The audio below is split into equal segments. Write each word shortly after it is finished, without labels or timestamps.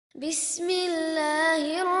بسم الله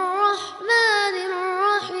الرحمن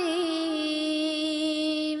الرحيم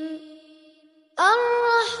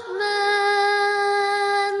الرحمن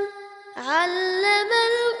علم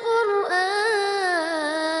القرآن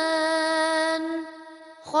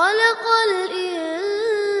خلق الإنسان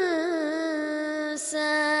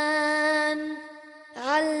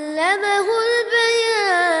علمه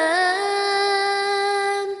البيان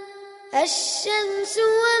الشمس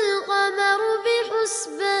والقمر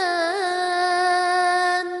بحسبان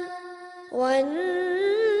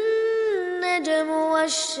والنجم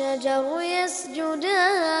والشجر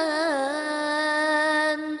يسجدان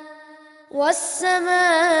والسماء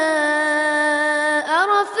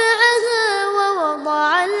رفعها ووضع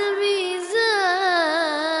الميزان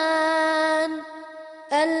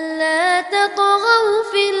ألا تطغوا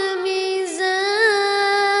في الميزان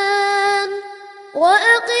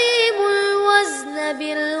وأقيموا الوزن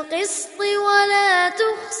بالقسط ولا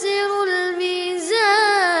تخسروا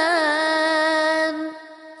الميزان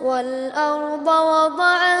والأرض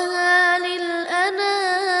وضعها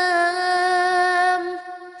للأنام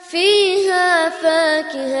فيها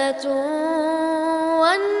فاكهة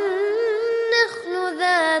والنخل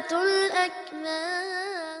ذات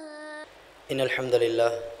الأكمام إن الحمد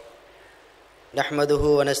لله نحمده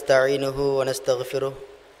ونستعينه ونستغفره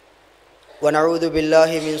ونعوذ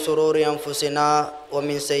بالله من شرور أنفسنا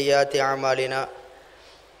ومن سيئات أعمالنا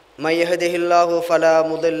من يهده الله فلا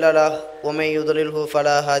مضل له ومن يضلله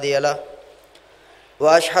فلا هادي له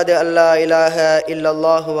وأشهد أن لا إله إلا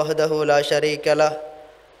الله وحده لا شريك له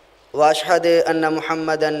وأشهد أن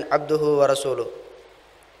محمدا عبده ورسوله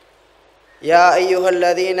يا أيها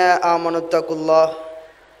الذين آمنوا اتقوا الله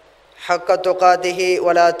حق تقاته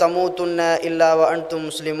ولا تموتن إلا وأنتم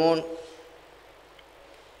مسلمون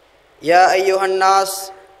يا أيها الناس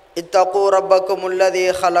اتقوا ربكم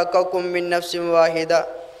الذي خلقكم من نفس واحدة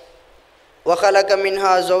وخلق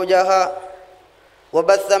منها زوجها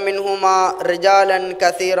وبث منهما رجالا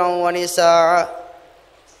كثيرا ونساء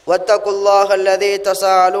واتقوا الله الذي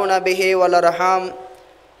تساءلون به والأرحام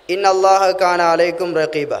إن الله كان عليكم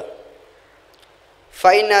رقيبا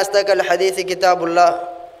فإن أصدق الحديث كتاب الله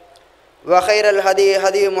وخير الهدي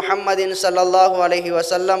هدي محمد صلى الله عليه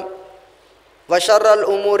وسلم وشر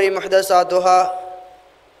الأمور محدثاتها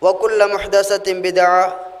وكل محدثة بدعة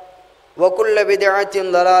وكل بدعة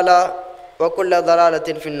ضلالة وكل ضلالة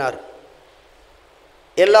في النار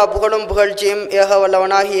எல்லா புகழும் புகழ்ச்சியும் ஏக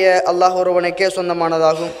வல்லவனாகிய அல்லாஹ் ஒருவனுக்கே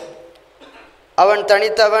சொந்தமானதாகும். அவன்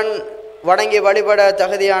தனித்தவன், வணங்கி வழிபட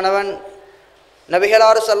தகுதியானவன்.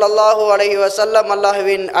 நபிகளார் ஸல்லல்லாஹு அலைஹி வஸல்லம்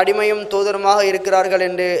அல்லாஹ்வின் அடிமையும் தூதருமாக இருக்கிறார்கள்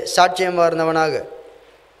என்று சாட்சியம் வார்ந்தவனாக,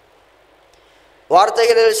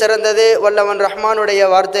 வார்த்தைகளில் சிறந்தது வல்லவன் ரஹ்மானுடைய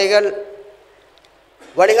வார்த்தைகள்,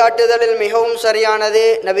 வழிகாட்டுதலில் மிகவும் சரியானது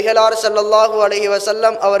நபிகளார் ஸல்லல்லாஹு அலைஹி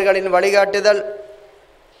வஸல்லம் அவர்களின் வழிகாட்டுதல்.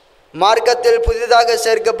 மார்க்கத்தில் புதிதாக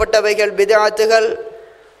சேர்க்கப்பட்டவைகள் பித்ஆத்துகள்,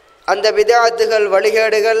 அந்த பித்ஆத்துகள்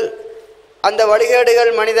வழிகேடுகள், அந்த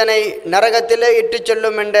வழிகேடுகள் மனிதனை நரகத்திலே இட்டுச்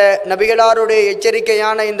செல்லும் என்ற நபிகளாருடைய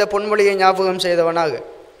எச்சரிக்கையான இந்த பொன்மொழியை ஞாபகம் செய்தவனாக,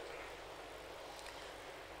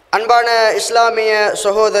 அன்பான இஸ்லாமிய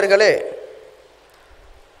சகோதரர்களே,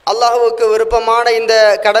 அல்லாஹ்வுக்கு விருப்பமான இந்த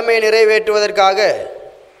கடமையை நிறைவேற்றுவதற்காக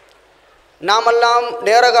நாமெல்லாம்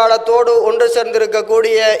நேர காலத்தோடு ஒன்று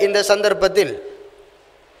சேர்ந்திருக்கக்கூடிய இந்த சந்தர்ப்பத்தில்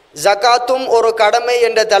ஜகாத்தும் ஒரு கடமை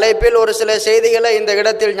என்ற தலைப்பில் ஒரு சில செய்திகளை இந்த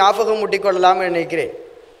இடத்தில் ஞாபகம் ஊட்டிக்கொள்ளலாம் நினைக்கிறேன்.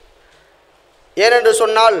 ஏனென்று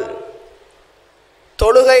சொன்னால்,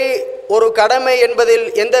 தொழுகை ஒரு கடமை என்பதில்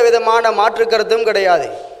எந்த விதமான மாற்று கருத்தும் கிடையாது.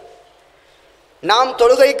 நாம்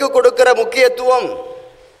தொழுகைக்கு கொடுக்கிற முக்கியத்துவம்,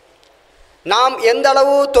 நாம் எந்த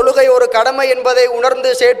அளவு தொழுகை ஒரு கடமை என்பதை உணர்ந்து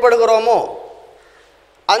செயற்படுகிறோமோ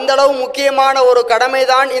அந்த அளவு முக்கியமான ஒரு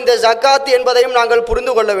கடமைதான் இந்த ஜகாத் என்பதையும் நாங்கள்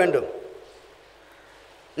புரிந்து கொள்ள வேண்டும்.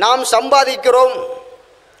 நாம் சம்பாதிக்கிறோம்,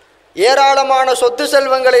 ஏராளமான சொத்து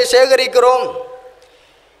செல்வங்களை சேகரிக்கிறோம்.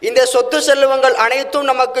 இந்த சொத்து செல்வங்கள் அனைத்தும்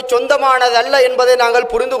நமக்கு சொந்தமானதல்ல என்பதை நாங்கள்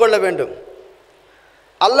புரிந்து கொள்ள வேண்டும்.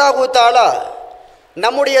 அல்லாஹு தஆலா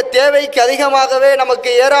நம்முடைய தேவைக்கு அதிகமாகவே நமக்கு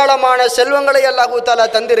ஏராளமான செல்வங்களை அல்லாஹு தஆலா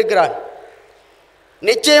தந்திருக்கிறான்.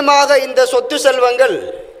 நிச்சயமாக இந்த சொத்து செல்வங்கள்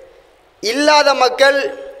இல்லாத மக்கள்,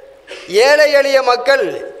 ஏழை எளிய மக்கள்,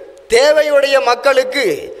 தேவையுடைய மக்களுக்கு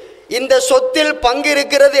இந்த சொத்தில் பங்கு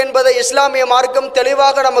இருக்கிறது என்பதை இஸ்லாமிய மார்க்கம்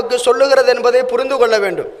தெளிவாக நமக்கு சொல்லுகிறது என்பதை புரிந்து கொள்ள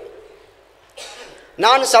வேண்டும்.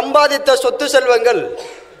 நான் சம்பாதித்த சொத்து செல்வங்கள்,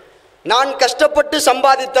 நான் கஷ்டப்பட்டு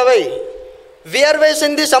சம்பாதித்தவை, வியர்வை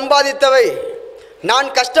சிந்தி சம்பாதித்தவை. நான்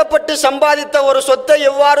கஷ்டப்பட்டு சம்பாதித்த ஒரு சொத்தை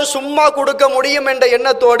எவ்வாறு சும்மா கொடுக்க முடியும் என்ற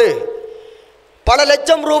எண்ணத்தோடு, பல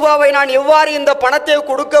லட்சம் ரூபாவை நான் எவ்வாறு இந்த பணத்தை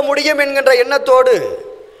கொடுக்க முடியும் என்கின்ற எண்ணத்தோடு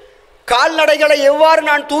கால்நடைகளை எவ்வாறு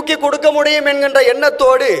நான் தூக்கி கொடுக்க முடியும் என்கின்ற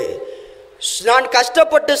எண்ணத்தோடு நான்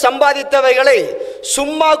கஷ்டப்பட்டு சம்பாதித்தவைகளை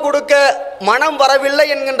சும்மா கொடுக்க மனம் வரவில்லை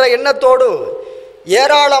என்கின்ற எண்ணத்தோடு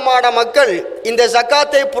ஏராளமான மக்கள் இந்த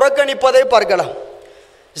ஜக்காத்தை புறக்கணிப்பதை பார்க்கலாம்.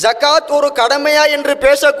 ஜக்காத் ஒரு கடமையா என்று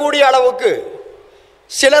பேசக்கூடிய அளவுக்கு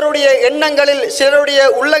சிலருடைய எண்ணங்களில், சிலருடைய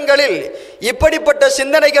உள்ளங்களில் இப்படிப்பட்ட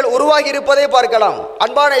சிந்தனைகள் உருவாகி இருப்பதை பார்க்கலாம்.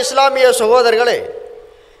 அன்பான இஸ்லாமிய சகோதரர்களே,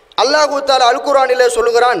 அல்லாஹ் தஆலா அல் குர்ஆனிலே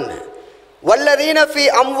சொல்கிறான், வல்லதீன ஃபீ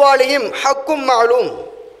அம்வாலிஹிம் ஹக்கும் மஅலூம்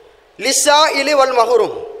லிஸ்ஸாயிலி வல்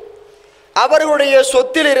மஹ்ரூம். அவர்களுடைய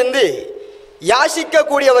சொத்திலிருந்து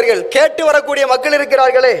யாசிக்கக்கூடியவர்கள், கேட்டு வரக்கூடிய மக்கள்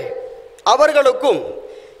இருக்கிறார்களே, அவர்களுக்கும்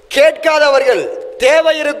கேட்காதவர்கள்,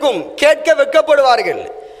 தேவை இருக்கும் கேட்க வெட்கப்படுவார்கள்,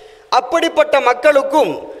 அப்படிப்பட்ட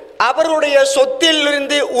மக்களுக்கும் அவர்களுடைய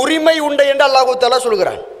சொத்திலிருந்து உரிமை உண்டு என்று அல்லாஹ் தஆலா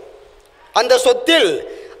சொல்கிறான். அந்த சொத்தில்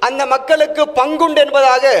அந்த மக்களுக்கு பங்குண்டு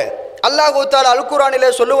என்பதாக அல்லாஹ் தஆலா அல்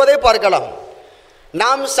குர்ஆனிலே சொல்லுவதை பார்க்கலாம்.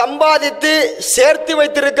 நாம் சம்பாதித்து சேர்த்து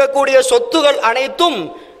வைத்திருக்கக்கூடிய சொத்துகள் அனைத்தும்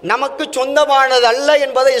நமக்கு சொந்தமானது அல்ல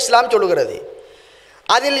என்பதை இஸ்லாம் சொல்லுகிறது.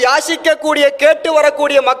 அதில் யாசிக்கக்கூடிய, கேட்டு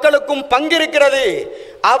வரக்கூடிய மக்களுக்கும் பங்கிருக்கிறது,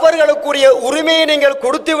 அவர்களுக்குரிய உரிமையை நீங்கள்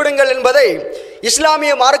கொடுத்து விடுங்கள் என்பதை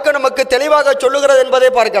இஸ்லாமிய மார்க்கம் நமக்கு தெளிவாக சொல்லுகிறது என்பதை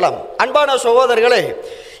பார்க்கலாம். அன்பான சகோதரர்களே,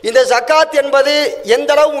 இந்த ஜக்காத் என்பது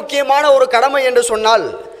எந்த அளவு முக்கியமான ஒரு கடமை என்று சொன்னால்,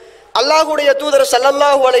 அல்லாஹ்வுடைய தூதர்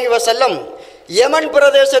ஸல்லல்லாஹு அலைஹி வஸல்லம் யமன்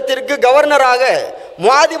பிரதேசத்திற்கு கவர்னராக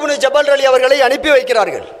முஆத் இப்னு ஜபல் அலி அவர்களை அனுப்பி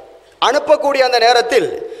வைக்கிறார்கள். அனுப்பக்கூடிய அந்த நேரத்தில்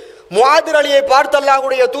முஆத் அலியை பார்த்து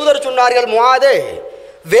அல்லாஹ்வுடைய தூதர் சொன்னார்கள், முஆதே,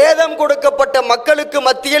 வேதம் கொடுக்கப்பட்ட மக்களுக்கு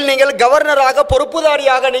மத்தியில் நீங்கள் கவர்னராக,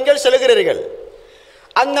 பொறுப்புதாரியாக நீங்கள் செல்கிறீர்கள்.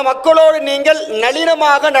 அந்த மக்களோடு நீங்கள்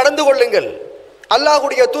நளினமாக நடந்து கொள்ளுங்கள்.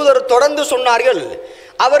 அல்லாஹ்வுடைய தூதர் தொடர்ந்து சொன்னார்கள்,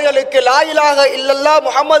 அவர்களுக்கு லா இலாஹ இல்லல்லாஹ்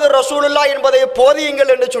முஹம்மது ரசூலுல்லாஹ் என்பதை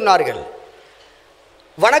போதியுங்கள் என்று சொன்னார்கள்.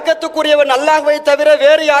 வணக்கத்துக்குரியவன் அல்லாஹ்வை தவிர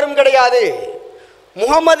வேறு யாரும் கிடையாது,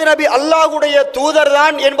 முஹம்மது நபி அல்லாஹ்வுடைய தூதர்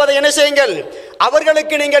தான் என்பதை என்ன செய்யுங்கள்,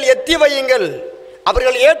 அவர்களுக்கு நீங்கள் எத்தி வையுங்கள்.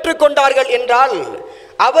 அவர்கள் ஏற்றுக்கொண்டார்கள் என்றால்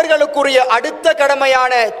அவர்களுக்குரிய அடுத்த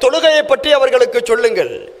கடமையான தொழுகையை பற்றி அவர்களுக்கு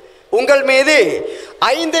சொல்லுங்கள். உங்கள் மீது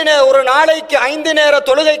ஒரு நாளைக்கு 5 நேர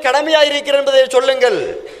தொழுகை கடமையாயிருக்கிறது என்பதை சொல்லுங்கள்.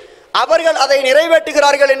 அவர்கள் அதை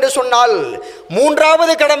நிறைவேற்றுகிறார்கள் என்று சொன்னால்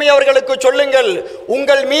 3வது கடமை அவர்களுக்கு சொல்லுங்கள்,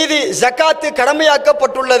 உங்கள் மீது ஜக்காத்து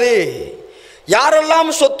கடமையாக்கப்பட்டுள்ளது.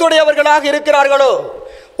 யாரெல்லாம் சொத்துடையவர்களாக இருக்கிறார்களோ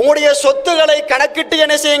உங்களுடைய சொத்துக்களை கணக்கிட்டு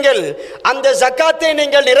என்ன செய்யுங்கள், அந்த ஜக்காத்தை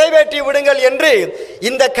நீங்கள் நிறைவேற்றி விடுங்கள் என்று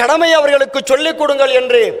இந்த கடமை அவர்களுக்கு சொல்லிக் கொடுங்கள்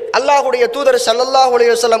என்று அல்லாஹ்வுடைய தூதர் ஸல்லல்லாஹு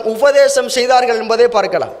அலைஹி வஸல்லம் உபதேசம் செய்தார்கள் என்பதை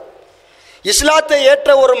பார்க்கலாம். இஸ்லாத்தை ஏற்ற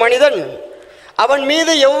ஒரு மனிதன், அவன்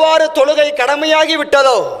மீது எவ்வாறு தொழுகை கடமையாகி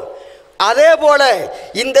விட்டதோ அதே போல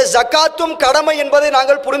இந்த ஜக்காத்தும் கடமை என்பதை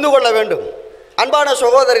நாங்கள் புரிந்து கொள்ள வேண்டும். அன்பான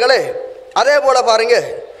சகோதரர்களே, அதே போல பாருங்க,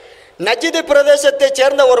 நஜ்து பிரதேசத்தை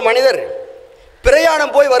சேர்ந்த ஒரு மனிதர்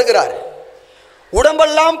பிரயாணம் போய் வருகிறார்.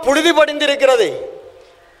 உடம்பெல்லாம் புழுதி படிந்திருக்கிறது.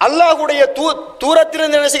 அல்லாஹ்வுடைய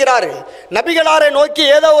தூரத்திலிருந்து என்ன செய்கிறார், நபிகளாரை நோக்கி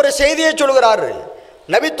ஏதோ ஒரு செய்தியை சொல்கிறார்.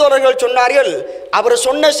 நபித்தோழர்கள் சொன்னார்கள், அவர்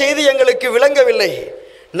சொன்ன செய்தி எங்களுக்கு விளங்கவில்லை.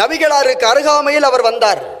 நபிகளாருக்கு அருகாமையில் அவர்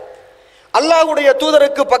வந்தார். அல்லாஹ்வுடைய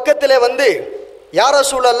தூதருக்கு பக்கத்திலே வந்து, யா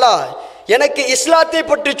ரசூலல்லாஹ், எனக்கு இஸ்லாத்தை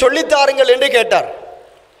பற்றி சொல்லித்தாருங்கள் என்று கேட்டார்.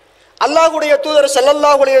 அல்லாஹ்வுடைய தூதர்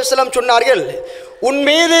ஸல்லல்லாஹு அலைஹி வஸல்லம் சொன்னார்கள், உன்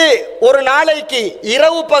மீது ஒரு நாளைக்கு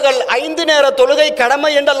இரவு பகல் 5 நேர தொழுகை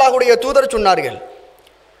கடமை என்று அல்லாஹ்வுடைய தூதர் சொன்னார்கள்.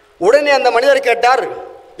 உடனே அந்த மனிதர் கேட்டார்,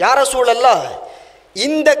 யா ரசூலல்லாஹ்,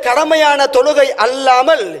 இந்த கடமையான தொழுகை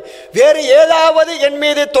அல்லாமல் வேறு ஏதாவது என்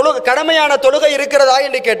மீது கடமையான தொழுகை இருக்கிறதா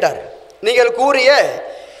என்று கேட்டார். நீங்கள் கூறிய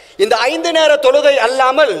இந்த 5 நேர தொழுகை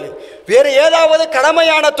அல்லாமல் வேறு ஏதாவது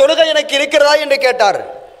கடமையான தொழுகை எனக்கு இருக்கிறதா என்று கேட்டார்.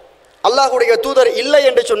 அல்லாஹ்வுடைய தூதர் இல்லை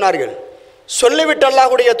என்று சொன்னார்கள். சொல்லிவிட்டு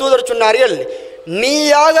அல்லாஹ்வுடைய தூதர் சொன்னார்கள்,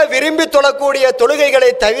 நீயாக விரும்பி தொழக்கூடிய தொழுகைகளை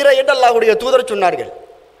தவிர என்று அல்லாஹ்வுடைய தூதர் சொன்னார்கள்.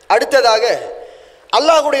 அடுத்ததாக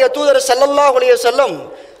அல்லாஹ்வுடைய தூதர் ஸல்லல்லாஹு அலைஹி வஸல்லம்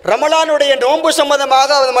ரமலானுடைய நோன்பு சம்பந்தமாக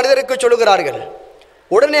அந்த மனிதருக்கு சொல்லுகிறார்கள்.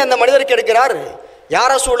 உடனே அந்த மனிதர் கேட்கிறார், யா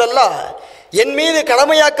ரசூலல்லாஹ், என் மீது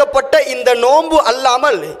கடமையாக்கப்பட்ட இந்த நோன்பு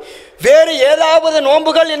அல்லாமல் வேறு ஏதாவது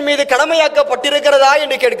நோன்புகள் என் மீது கடமையாக்கப்பட்டிருக்கிறதா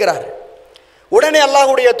என்று கேட்கிறார். உடனே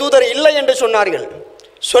அல்லாஹ்வுடைய தூதர் இல்லை என்று சொன்னார்கள்.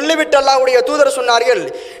 சொல்லிவிட்டு அல்லாஹ்வுடைய தூதர் சொன்னார்கள்,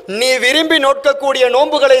 நீ விரும்பி நோக்கக்கூடிய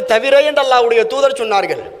நோன்புகளை தவிர என்று அல்லாஹ்வுடைய தூதர்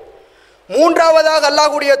சொன்னார்கள். 3வதாக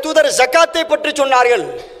அல்லாஹ்வுடைய தூதர் ஜக்காத்தை பற்றி சொன்னார்கள்.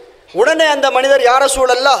 உடனே அந்த மனிதர், யா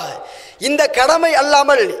ரசூலல்லாஹ், இந்த கடமை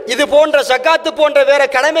அல்லாமல் இது போன்ற ஜக்காத்து போன்ற வேற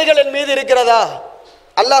கடமைகள் என் மீது இருக்கிறதா?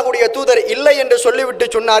 அல்லாஹ்வுடைய தூதர் இல்லை என்று சொல்லிவிட்டு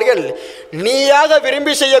சொன்னார்கள், நீயாக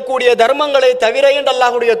விரும்பி செய்யக்கூடிய தர்மங்களை தவிர என்று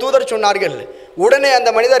அல்லாஹ்வுடைய தூதர் சொன்னார்கள். உடனே அந்த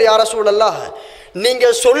மனிதர், யா ரசூலல்லாஹ்,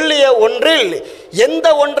 நீங்கள் சொல்லிய ஒன்றில் எந்த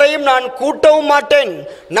ஒன்றையும் நான் கூட்டவும் மாட்டேன்,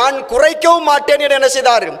 நான் குறைக்கவும் மாட்டேன் என்று என்ன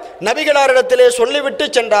செய்தார்? நபிகளாரிடத்திலே சொல்லிவிட்டு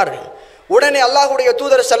சென்றார். உடனே அல்லாஹ்வுடைய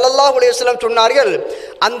தூதர் ஸல்லல்லாஹு அலைஹி வஸல்லம் சொன்னார்கள்,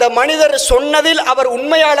 அந்த மனிதர் சொன்னதில் அவர்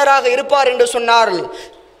உண்மையாளராக இருப்பார் என்று சொன்னார்.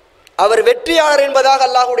 அவர் வெற்றியாளர் என்பதாக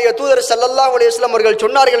அல்லாஹ்வுடைய தூதர் ஸல்லல்லாஹு அலைஹி வஸல்லம் அவர்கள்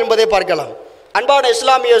சொன்னார்கள் என்பதை பார்க்கலாம். அன்பான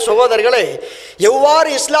இஸ்லாமிய சகோதரர்களே, எவ்வாறு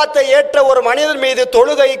இஸ்லாத்தை ஏற்ற ஒரு மனிதன் மீது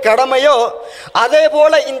தொழுகை கடமையோ அதே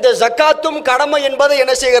போல இந்த ஜக்காத்தும் கடமை என்பதை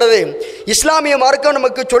என்ன செய்கிறது? இஸ்லாமிய மார்க்கம்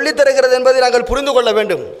நமக்கு சொல்லித் தருகிறது என்பதை நாங்கள் புரிந்து கொள்ள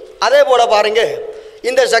வேண்டும். அதே போல பாருங்க,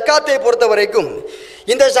 இந்த ஜக்காத்தை பொறுத்த வரைக்கும்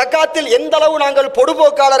இந்த ஜக்காத்தில் எந்த அளவு நாங்கள்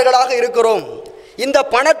பொடுபோக்காளர்களாக இருக்கிறோம், இந்த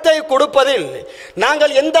பணத்தை கொடுப்பதில்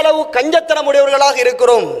நாங்கள் எந்த அளவு கஞ்சத்தனமுடையவர்களாக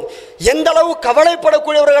இருக்கிறோம், எந்த அளவு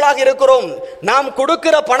கவலைப்படக்கூடியவர்களாக இருக்கிறோம். நாம்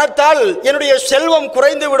கொடுக்கிற பணத்தால் என்னுடைய செல்வம்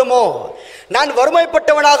குறைந்து விடுமோ, நான்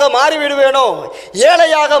வறுமைப்பட்டவனாக மாறிவிடுவேனோ,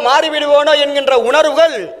 ஏழையாக மாறிவிடுவேனோ என்கின்ற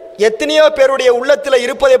உணர்வுகள் எத்தனையோ பேருடைய உள்ளத்தில்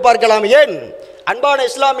இருப்பதை பார்க்கலாம். ஏன் அன்பான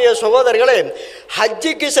இஸ்லாமிய சகோதரர்களே,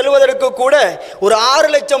 ஹஜ்ஜிக்கு செல்வதற்கு கூட ஒரு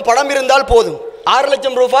 6 லட்சம் பணம் இருந்தால் போதும், 6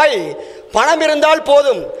 லட்சம் ரூபாய் பணம் இருந்தால்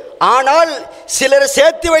போதும். ஆனால் சிலர்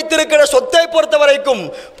சேர்த்து வைத்திருக்கிற சொத்தை பொறுத்த வரைக்கும்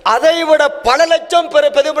அதைவிட பல லட்சம்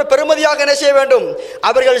பெறுமதியாக என்ன செய்ய வேண்டும்?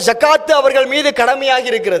 அவர்கள் ஜக்காத்து அவர்கள் மீது கடமையாகி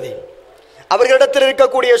இருக்கிறது. அவர்களிடத்தில்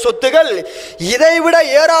இருக்கக்கூடிய சொத்துகள் இதைவிட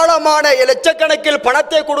ஏராளமான லட்சக்கணக்கில்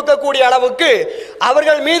பணத்தை கொடுக்கக்கூடிய அளவுக்கு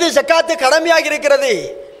அவர்கள் மீது ஜக்காத்து கடமையாகி இருக்கிறது.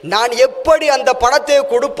 நான் எப்படி அந்த பணத்தை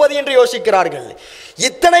கொடுப்பது என்று யோசிக்கிறார்கள்.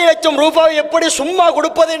 இத்தனை லட்சம் ரூபாய் எப்படி சும்மா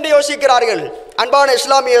கொடுப்பது என்று யோசிக்கிறார்கள். அன்பான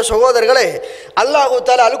இஸ்லாமிய சகோதரர்களே, அல்லாஹு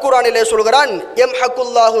தஆலா அல் குர்ஆனிலே சொல்கிறான்,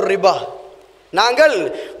 யம்ஹகுல்லாஹு ரிபா, நாங்கள்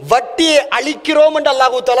வட்டியை அழிக்கிறோம் என்று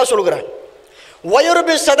அல்லாஹு தஆலா சொல்கிறான்.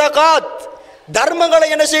 வயுர்பி ஸதகாத், தர்மங்களை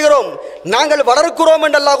என்ன செய்கிறோம்? நாங்கள் வளர்க்கிறோம்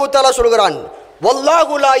என்று அல்லாஹு தஆலா சொல்கிறான்.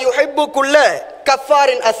 வல்லாஹு லா யுஹிப்பு குல்ல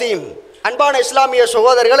கஃபாரின் அஸீம். அன்பான இஸ்லாமிய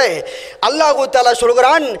சகோதரர்களே, அல்லாஹு தஆலா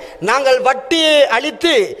சொல்கிறான், நாங்கள் வட்டியை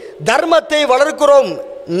அழித்து தர்மத்தை வளர்க்கிறோம்.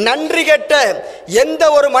 நன்றி கெட்ட எந்த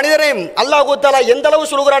ஒரு மனிதரையும் அல்லாஹு தஆலா எந்த அளவு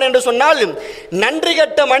சொல்கிறான் என்று சொன்னால், நன்றி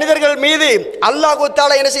கெட்ட மனிதர்கள் மீது அல்லாஹு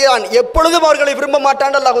தஆலா என்ன செய்கிறான்? எப்பொழுதும் அவர்களை விரும்ப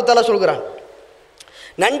மாட்டான் அல்லாஹு தஆலா சொல்கிறான்.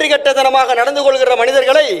 நன்றி கெட்டதனமாக நடந்து கொள்கிற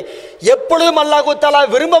மனிதர்களை எப்பொழுதும் அல்லாஹு தஆலா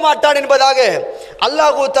விரும்ப மாட்டான் என்பதாக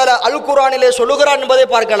அல்லாஹு தஆலா அல் குர்ஆனிலே சொல்லுகிறான் என்பதை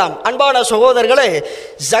பார்க்கலாம். அன்பான சகோதரர்களே,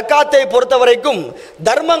 ஜக்காத்தை பொறுத்தவரைக்கும்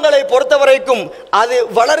தர்மங்களை பொறுத்தவரைக்கும் அது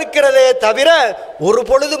வளர்க்கிறதே தவிர ஒரு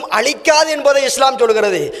பொழுதும் அழிக்காது என்பதை இஸ்லாம்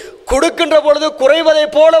சொல்கிறது. கொடுக்கின்ற பொழுது குறைவதை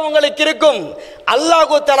போல உங்களுக்கு இருக்கும்.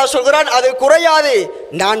 அல்லாஹு தஆலா சொல்கிறான், அது குறையாது,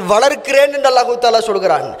 நான் வளர்க்கிறேன் என்று அல்லாஹு தஆலா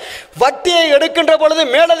சொல்கிறான். வட்டியை எடுக்கின்ற பொழுது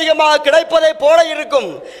மேலதிகமாக கிடைப்பதை போல இருக்கும்.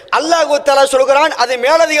 அல்லாஹு தஆலா சொல்கிறான், அது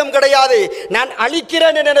மேலதிகம் கிடையாது, நான்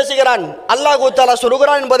அழிக்கிறேன் என்று என்ன செய்கிறான்? அல்லாஹு தஆலா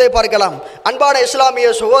சொல்கிறான் என்பதை பார்க்கலாம். அன்பான இஸ்லாமிய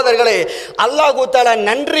சகோதரர்களே, அல்லாஹு தஆலா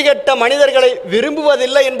நன்றி கெட்ட மனிதர்களை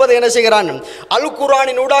விரும்புவதில்லை என்பதை என்ன செய்கிறான்? அல்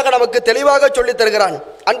குர்ஆனின் ஊடாக நமக்கு தெளிவாக சொல்லித் தருகிறான்.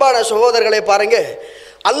 அன்பான சகோதரர்களை பாருங்க,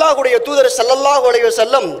 அல்லாஹ்வுடைய தூதர் ஸல்லல்லாஹு அலைஹி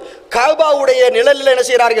வஸல்லம் கஅபாவுடைய நிழலில் என்ன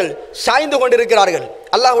செய்கிறார்கள்? சாய்ந்து கொண்டிருக்கிறார்கள்.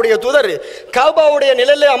 அல்லாஹ்வுடைய தூதர் கஅபாவுடைய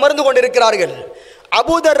நிழலில் அமர்ந்து கொண்டிருக்கிறார்கள்.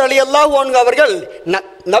 அபூதர் ரலியல்லாஹு அன்ஹு அவர்கள்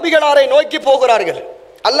நபிகளாரை நோக்கி போகிறார்கள்.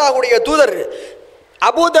 அல்லாஹ்வுடைய தூதர்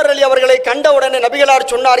அபூதர் அலி அவர்களை கண்டவுடனே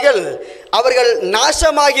நபிகளார் சொன்னார்கள், அவர்கள்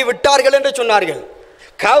நாசமாகி விட்டார்கள் என்று சொன்னார்கள்.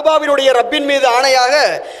 கஅபாவினுடைய ரப்பின் மீது ஆணையாக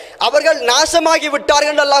அவர்கள் நாசமாகி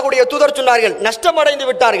விட்டார்கள் என்று அல்லாஹ்வுடைய தூதர் சொன்னார்கள், நஷ்டமடைந்து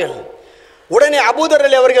விட்டார்கள். உடனே அபூதர்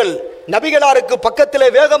அலி அவர்கள் நபிகளாருக்கு பக்கத்திலே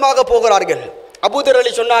வேகமாக போகிறார்கள். அபூதர்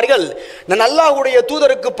அலி சொன்னார்கள், நான் அல்லாஹ்வுடைய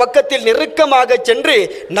தூதருக்கு பக்கத்தில் நெருக்கமாக சென்று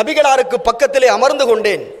நபிகளாருக்கு பக்கத்திலே அமர்ந்து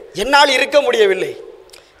கொண்டேன், என்னால் இருக்க முடியவில்லை.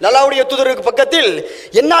 அல்லாஹ்வுடைய தூதருக்கு பக்கத்தில்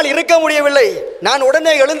என்னால் இருக்க முடியவில்லை. நான்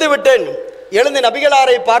உடனே எழுந்து விட்டேன். எழுந்து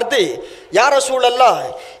நபிகளாரை பார்த்து, யா ரசூலல்லாஹ்,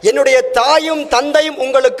 என்னுடைய தாயும் தந்தையும்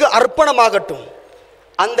உங்களுக்கு அர்ப்பணமாகட்டும்.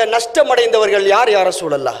 அந்த நஷ்டமடைந்தவர்கள் யார் யா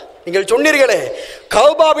ரசூலல்லாஹ்? நீங்கள் சொன்னீர்களே,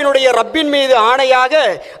 கஅபாவினுடைய ரப்பின் மீது ஆணையாக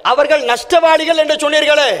அவர்கள் நஷ்டவாளிகள் என்று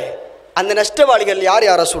சொன்னீர்களே, அந்த நஷ்டவாளிகள் யார்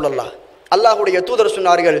யா ரசூலல்லாஹ்? அல்லாஹ்வுடைய தூதர்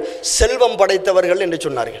சொன்னார்கள், செல்வம் படைத்தவர்கள் என்று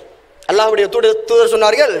சொன்னார்கள். அல்லாஹ்வுடைய தூதர்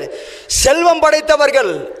சொன்னார்கள், செல்வம்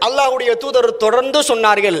படைத்தவர்கள். அல்லாஹ்வுடைய தூதர் தொடர்ந்து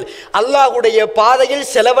சொன்னார்கள், அல்லாஹ்வுடைய பாதையில்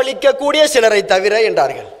செலவழிக்கக்கூடிய சிலரை தவிர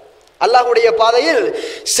என்றார்கள். அல்லாஹ்வுடைய பாதையில்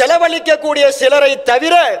செலவழிக்கக்கூடிய சிலரை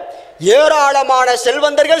தவிர ஏராளமான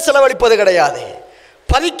செல்வந்தர்கள் செலவழிப்பது கிடையாது.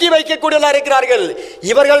 பதுக்கி வைக்கக்கூடியவர்களாக இருக்கிறார்கள்.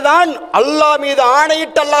 இவர்கள் தான் அல்லாஹ் மீது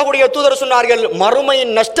ஆணையிட்டு அல்லாஹ்வுடைய தூதர் சொன்னார்கள்,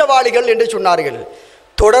 மறுமையின் நஷ்டவாளிகள் என்று சொன்னார்கள்.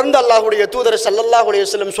 தொடர்ந்து அல்லாஹ்வுடைய தூதர் ஸல்லல்லாஹு அலைஹி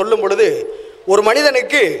வஸல்லம் சொல்லும் பொழுது, ஒரு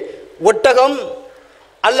மனிதனுக்கு ஒட்டகம்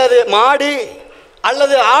அல்லது மாடு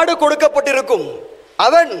அல்லது ஆடு கொடுக்கப்பட்டிருக்கும்,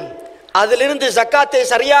 அவன் அதிலிருந்து ஜக்காத்தை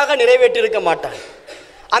சரியாக நிறைவேற்றியிருக்க மாட்டான்,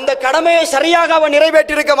 அந்த கடமையை சரியாக அவன்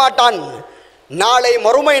நிறைவேற்றியிருக்க மாட்டான். நாளை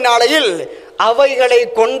மறுமை நாளையில் அவைகளை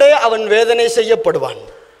கொண்டே அவன் வேதனை செய்யப்படுவான்.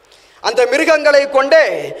 அந்த மிருகங்களை கொண்டே,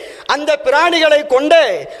 அந்த பிராணிகளை கொண்டே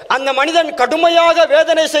அந்த மனிதன் கடுமையாக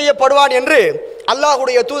வேதனை செய்யப்படுவான் என்று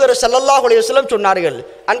அல்லாஹ்வுடைய தூதர் ஸல்லல்லாஹு அலைஹி வஸல்லம் சொன்னார்கள்.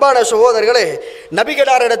 அன்பான சகோதரர்களே,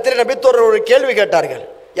 நபிகளாரிடத்தில் நபித்தோழர் ஒரு கேள்வி கேட்டார்கள்.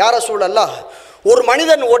 யா ரசூலல்லாஹ், ஒரு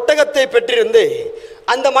மனிதன் ஒட்டகத்தை பெற்றிருந்து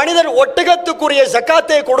அந்த மனிதன் ஒட்டகத்துக்குரிய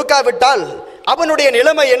ஜக்காத்தை கொடுக்காவிட்டால் அவனுடைய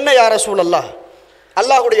நிலைமை என்ன யா ரசூலல்லாஹ்?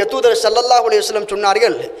 அல்லாஹ்வுடைய தூதர் ஸல்லல்லாஹு அலைஹி வஸல்லம்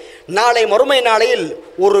சொன்னார்கள், நாளை மறுமை நாளையில்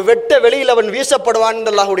ஒரு வெட்ட வெளியில் அவன் வீசப்படுவான்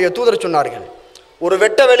என்று அல்லாஹ்வுடைய தூதர் சொன்னார்கள். ஒரு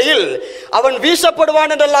வெட்ட வெளியில் அவன்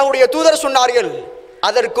வீசப்படுவான் என்று அல்லாஹ்வுடைய தூதர் சொன்னார்கள்.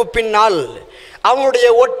 அதற்கு பின்னால் அவனுடைய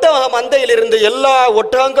ஒட்டக மந்தையிலிருந்து எல்லா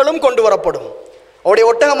ஒட்டகங்களும் கொண்டு வரப்படும். அவருடைய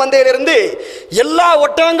ஒட்டக மந்தையிலிருந்து எல்லா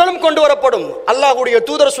ஒட்டகங்களும் கொண்டு வரப்படும். அல்லாஹ்வுடைய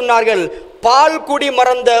தூதர் சொன்னார்கள், பால் குடி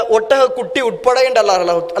மறந்த ஒட்டக குட்டி உட்பட என்று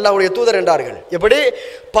அல்லாஹ்வுடைய தூதர் என்றார்கள். எப்படி?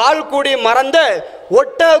 பால் குடி மறந்த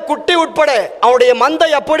ஒட்டக குட்டி உட்பட அவனுடைய மந்தை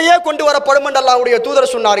அப்படியே கொண்டு வரப்படும் என்று அல்லாஹ்வுடைய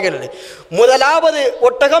தூதர் சொன்னார்கள். முதலாவது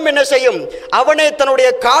ஒட்டகம் என்ன செய்யும்? அவனை தன்னுடைய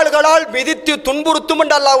கால்களால் மிதித்து துன்புறுத்தும்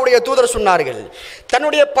என்று அல்லாஹ்வுடைய தூதர் சொன்னார்கள்.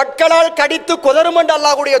 தன்னுடைய பற்களால் கடித்து கொதரும் என்று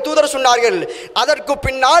அல்லாஹ்வுடைய தூதர் சொன்னார்கள். அதற்கு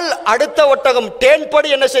பின்னால் அடுத்த ஒட்டகம் தேன்படி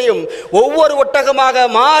என்ன செய்யும்? ஒவ்வொரு ஒட்டகமாக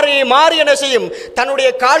மாறி மாறி என்ன செய்யும்? தன்னுடைய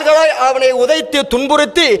கால்களால் அவனை உதைத்து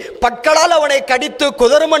துன்புறுத்தி பற்களால் அவனை கடித்து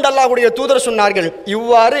கொதரும் என்று அல்லாஹ்வுடைய தூதர் சொன்னார்கள்.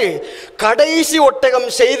 இவ்வாறு கடைசி ஒட்டகம்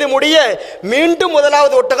செய்து முடிய மீண்டும்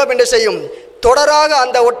முதலாவது ஒட்டகம் என்ன செய்யும்? தொடராக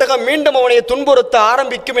அந்த ஒட்டகம் மீண்டும் அவனை துன்புறுத்த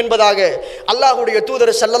ஆரம்பிக்கும் என்பதாக அல்லாஹ்வுடைய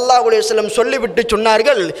தூதர் ஸல்லல்லாஹு அலைஹி வஸல்லம் சொல்லிவிட்டு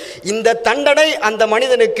சொன்னார்கள், இந்த தண்டனை அந்த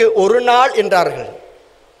மனிதனுக்கு ஒரு நாள் என்றார்கள்.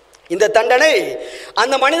 இந்த தண்டனை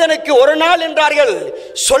அந்த மனிதனுக்கு ஒரு நாள் என்றார்கள்.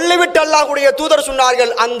 சொல்லிவிட்டு அல்லாஹ்வுடைய தூதர்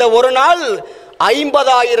சொன்னார்கள், அந்த ஒரு நாள்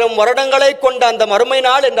 50,000 வருடங்களை கொண்ட அந்த மறுமை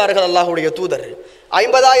நாள் என்றார்கள் அல்லாஹ்வுடைய தூதர்.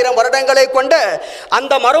 50,000 வருடங்களை கொண்ட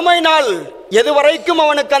அந்த மறுமை நாள் எதுவரைக்கும்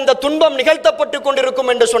அவனுக்கு அந்த துன்பம் நிகழ்த்தப்பட்டு கொண்டிருக்கும்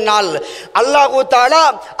என்று சொன்னால், அல்லாஹு தஆலா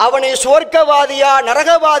அவனை சுவர்க்கவாதியா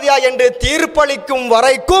நரகவாதியா என்று தீர்ப்பளிக்கும்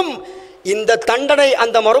வரைக்கும் இந்த தண்டனை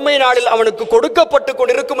அந்த மறுமை நாளில் அவனுக்கு கொடுக்கப்பட்டு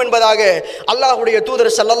கொண்டிருக்கும் என்பதாக அல்லாஹ்வுடைய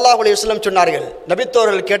தூதர் ஸல்லல்லாஹு அலைஹி வஸல்லம் சொன்னார்கள்.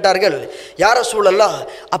 நபித்தோர்கள் கேட்டார்கள், யா ரசூலல்லாஹ்,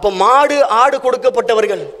 அப்ப மாடு ஆடு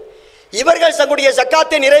கொடுக்கப்பட்டவர்கள் இவர்கள் தங்களுடைய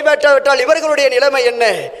ஜக்காத்தை நிறைவேற்றாவிட்டால் இவர்களுடைய நிலைமை என்ன?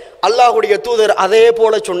 அல்லாஹ்வுடைய தூதர் அதே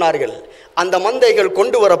போல சொன்னார்கள். அந்த மந்தைகள்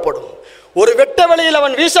கொண்டு வரப்படும். ஒரு வெட்ட வெளியில்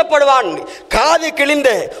அவன் வீசப்படுவான். காது கிழிந்த,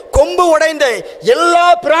 கொம்பு உடைந்த எல்லா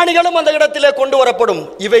பிராணிகளும் அந்த இடத்திலே கொண்டு வரப்படும்.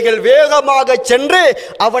 இவைகள் வேகமாக சென்று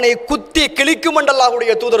அவனை குத்தி கிழிக்கும் என்று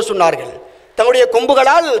அல்லாஹ்வுடைய தூதர் சொன்னார்கள். தன்னுடைய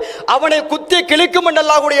கொம்புகளால் அவனை குத்தி கிழிக்கும் என்று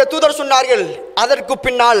அல்லாஹ்வுடைய தூதர் சொன்னார்கள். அதற்கு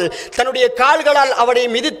பின்னால் தன்னுடைய கால்களால் அவனை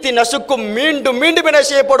மிதித்து நசுக்கும். மீண்டும் மீண்டும் என்ன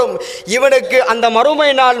செய்யப்படும்? இவனுக்கு அந்த மறுமை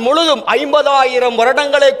நாள் முழுதும் 50,000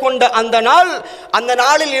 வருடங்களை கொண்ட அந்த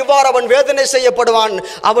நாளில் இவ்வாறு அவன் வேதனை செய்யப்படுவான்.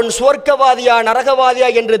 அவன் சுவர்க்கவாதியா நரகவாதியா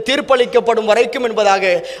என்று தீர்ப்பளிக்கப்படும் வரைக்கும் என்பதாக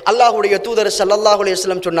அல்லாஹ்வுடைய தூதர் ஸல்லல்லாஹு அலைஹி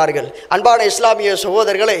வஸல்லம் சொன்னார்கள். அன்பான இஸ்லாமிய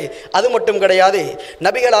சகோதரர்களே, அது மட்டும் கிடையாது.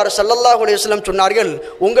 நபிகளார் ஸல்லல்லாஹு அலைஹி வஸல்லம் சொன்னார்கள்,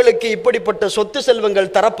 உங்களுக்கு இப்படிப்பட்ட சொத்து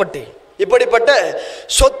செல்வங்கள்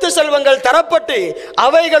தரப்பட்டு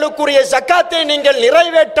அவைகளுக்குரிய ஜக்காத்தை நீங்கள்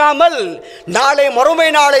நிறைவேற்றாமல் நாளை மறுமை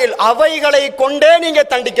நாளில் அவைகளை கொண்டே நீங்கள்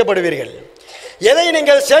தண்டிக்கப்படுவீர்கள். எதை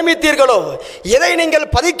நீங்கள் சேமித்தீர்களோ, எதை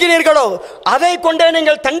நீங்கள் பதுக்கினீர்களோ அதை கொண்டே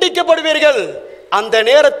நீங்கள் தண்டிக்கப்படுவீர்கள். அந்த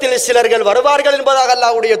நேரத்தில் சிலர்கள் வருவார்கள் என்பதாக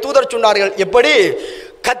அல்லாஹ்வுடைய தூதர் சொன்னார்கள். எப்படி?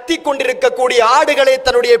 கத்தி கொண்டிருக்கக்கூடிய ஆடுகளை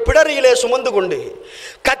தன்னுடைய பிடரியிலே சுமந்து கொண்டு,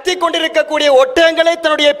 கத்தி கொண்டிருக்கக்கூடிய ஒட்டகங்களை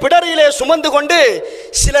தன்னுடைய பிடரியிலே சுமந்து கொண்டு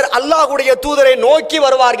சிலர் அல்லாஹ்வுடைய தூதரை நோக்கி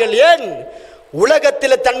வருவார்கள். ஏன்?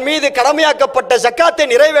 உலகத்தில் தன் மீது கடமையாக்கப்பட்ட ஜக்காத்தை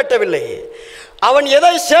நிறைவேற்றவில்லை. அவன்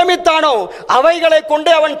எதை சேமித்தானோ அவைகளை கொண்டு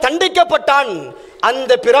அவன் தண்டிக்கப்பட்டான்.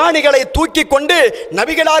 அந்த பிராணிகளை தூக்கி கொண்டு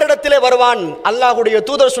நபிகளாரிடத்திலே வருவான். அல்லாஹ்வுடைய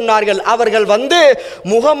தூதர் சொன்னார்கள், அவர்கள் வந்து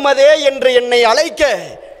முகம்மதே என்று என்னை அழைக்க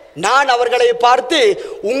நான் அவர்களை பார்த்து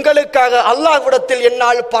உங்களுக்காக அல்லாஹ்விடத்தில்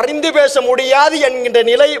என்னால் பரிந்து பேச முடியாது என்கின்ற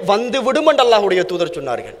நிலை வந்து விடும் என்று அல்லாஹ்வுடைய தூதர்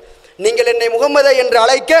சொன்னார்கள். நீங்கள் என்னை முகம்மதே என்று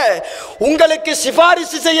அழைக்க உங்களுக்கு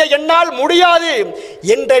சிபாரிசு செய்ய என்னால் முடியாது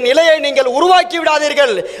என்ற நிலையை நீங்கள் உருவாக்கி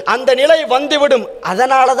விடாதீர்கள். அந்த நிலை வந்துவிடும்.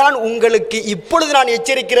 அதனால தான் உங்களுக்கு இப்பொழுது நான்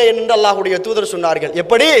எச்சரிக்கிறேன் என்று அல்லாஹ்வுடைய தூதர் சொன்னார்கள்.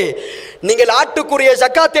 எப்படி? நீங்கள் ஆட்டுக்குரிய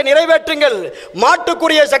ஜக்காத்தை நிறைவேற்றுங்கள்,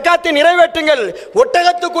 மாட்டுக்குரிய ஜக்காத்தை நிறைவேற்றுங்கள்,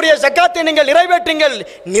 ஒட்டகத்துக்குரிய ஜக்காத்தை நீங்கள் நிறைவேற்றுங்கள்.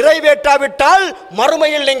 நிறைவேற்றாவிட்டால்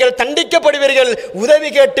மறுமையில் நீங்கள் தண்டிக்கப்படுவீர்கள்.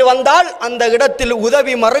 உதவி கேட்டு வந்தால் அந்த இடத்தில்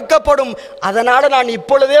உதவி மறுக்கப்படும். அதனால நான்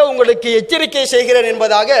இப்பொழுதே உங்களுக்கு உங்களுக்கு எச்சரிக்கை செய்கிறேன்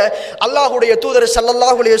என்பதாக அல்லாஹ்வுடைய தூதர்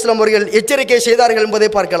ஸல்லல்லாஹு அலைஹி வஸல்லம் அவர்கள் எச்சரிக்கை செய்தார்கள் என்பதை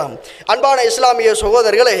பார்க்கலாம். அன்பான இஸ்லாமிய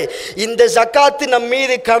சகோதரர்களே, இந்த ஜக்காத்து நம்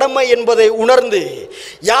மீது கடமை என்பதை உணர்ந்து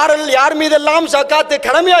யார் மீதெல்லாம் ஜக்காத்து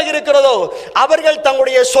கடமையாக இருக்கிறதோ அவர்கள்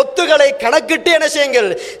தங்களுடைய சொத்துக்களை கணக்கிட்டு என்ன செய்யுங்கள்,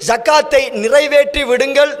 ஜக்காத்தை நிறைவேற்றி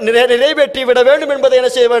விடுங்கள், நிறைவேற்றி விட வேண்டும் என்பதை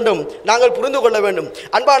என்ன செய்ய வேண்டும், நாங்கள் புரிந்து கொள்ள வேண்டும்.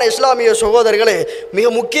 அன்பான இஸ்லாமிய சகோதரர்களே, மிக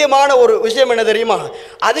முக்கியமான ஒரு விஷயம் என்ன தெரியுமா?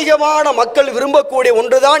 அதிகமான மக்கள் விரும்பக்கூடிய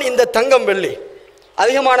ஒன்றுதான் இந்த தங்கம் வெள்ளி.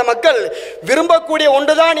 அதிகமான மக்கள் விரும்பக்கூடிய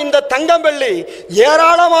ஒன்றுதான் இந்த தங்கம் வெள்ளி.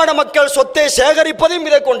 ஏராளமான மக்கள் சொத்தை சேகரிப்பதையும்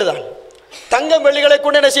இதை கொண்டுதான். தங்கம் வெள்ளிகளை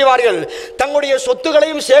கொண்டு என்ன செய்வார்கள், தங்களுடைய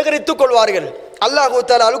சொத்துக்களையும் சேகரித்துக் கொள்வார்கள். அல்லாஹ்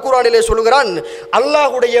தஆலா அல் குர்ஆனிலே சொல்கிறான்,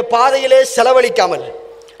 அல்லாஹ்வுடைய பாதையிலே செலவழிக்காமல்,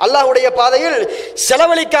 அல்லாஹ்வுடைய பாதையில்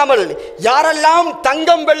செலவழிக்காமல் யாரெல்லாம்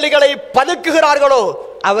தங்கம் வெள்ளிகளை பதுக்குகிறார்களோ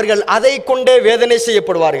அவர்கள் அதை கொண்டே வேதனை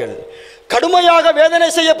செய்யப்படுவார்கள், கடுமையாக வேதனை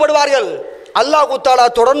செய்யப்படுவார்கள். அல்லாஹ் தஆலா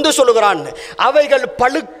தொடர்ந்து சொல்லுகிறான், அவைகள்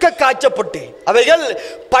பழுக்க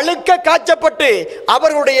காய்ச்சப்பட்டு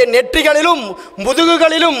அவர்களுடைய நெற்றிகளிலும்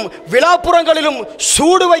முதுகுகளிலும் விலாப்புறங்களிலும்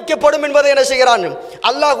சூடு வைக்கப்படும் என்பதை என்ன செய்கிறான்,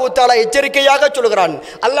 அல்லாஹ் தஆலா எச்சரிக்கையாக சொல்கிறான்.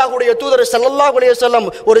 அல்லாஹ்வுடைய தூதர் ஸல்லல்லாஹு அலைஹி வஸல்லம்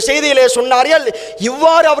ஒரு செய்தியிலே சொன்னார்கள்,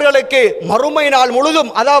 இவ்வாறு அவர்களுக்கு மறுமை நாள்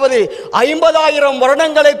முழுதும், அதாவது 50,000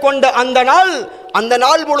 வருடங்களை கொண்ட அந்த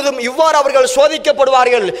நாள் முழுதும் இவ்வாறு அவர்கள்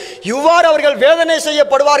சோதிக்கப்படுவார்கள், இவ்வாறு அவர்கள் வேதனை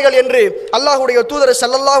செய்யப்படுவார்கள் என்று அல்லாஹ்வுடைய தூதர்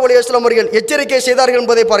ஸல்லல்லாஹு அலைஹி வஸல்லம் அவர்கள் எச்சரிக்கை செய்தார்கள்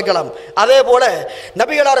என்பதை பார்க்கலாம். அதே போல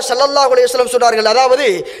நபிகளார் ஸல்லல்லாஹு அலைஹி வஸல்லம் சொன்னார்கள், அதாவது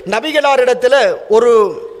நபிகளாரிடத்தில் ஒரு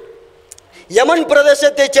யமன்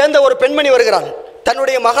பிரதேசத்தைச் சேர்ந்த ஒரு பெண்மணி வருகிறாள்,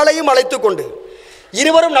 தன்னுடைய மகளையும் அழைத்து கொண்டு.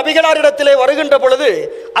 இருவரும் நபிகளாரிடத்திலே வருகின்ற பொழுது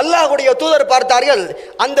அல்லாஹ்வுடைய தூதர் பார்த்தார்கள்,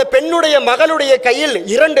 அந்த பெண்ணுடைய மகளுடைய கையில்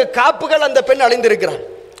 2 காப்புகள் அந்த பெண் அணிந்திருக்கிறாள்,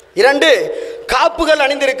 2 காப்புகள்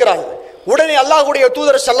அணிந்திருக்கிறாள். உடனே அல்லாஹ்வுடைய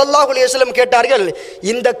தூதர் ஸல்லல்லாஹு அலைஹி வஸல்லம் கேட்டார்கள்,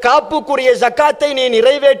 இந்த காப்புக்குரிய ஜக்காத்தை நீ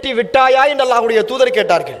நிறைவேற்றி விட்டாயா என்று அல்லாஹ்வுடைய தூதர்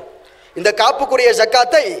கேட்டார்கள். இந்த காப்புக்குரிய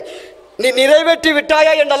ஜக்காத்தை நீ நிறைவேற்றி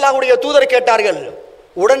விட்டாயா என்று அல்லாஹ்வுடைய தூதர் கேட்டார்கள்.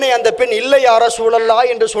 உடனே அந்த பெண் இல்லை யா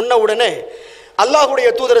ரசூலல்லாஹ் என்று சொன்ன உடனே அல்லாஹ்வுடைய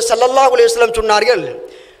தூதர் ஸல்லல்லாஹு அலைஹி வஸல்லம் சொன்னார்கள்,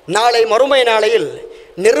 நாளை மறுமை நாளையில்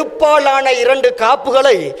நெருப்பாலான 2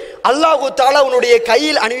 காப்புகளை அல்லாஹ் தஆலா உன்னுடைய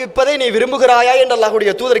கையில் அணிவிப்பதை நீ விரும்புகிறாயா என்று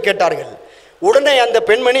அல்லாஹ்வுடைய தூதர் கேட்டார்கள். உடனே அந்த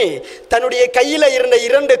பெண்மணி தன்னுடைய கையில் இருந்த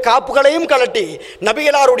 2 காப்புகளையும் கலட்டி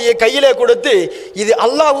நபிகளாருடைய கையிலே கொடுத்து, இது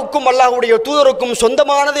அல்லாஹ்வுக்கும் அல்லாஹ்வுடைய தூதருக்கும்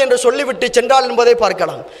சொந்தமானது என்று சொல்லிவிட்டு சென்றாள் என்பதை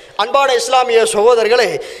பார்க்கலாம். அன்பான இஸ்லாமிய சகோதரர்களே,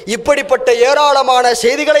 இப்படிப்பட்ட ஏராளமான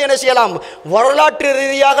செய்திகளை என்ன செய்யலாம், வரலாற்று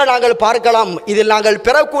ரீதியாக நாங்கள் பார்க்கலாம். இதில் நாங்கள்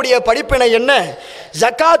பெறக்கூடிய படிப்பினை என்ன,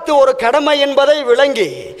 ஜக்காத்து ஒரு கடமை என்பதை விளங்கி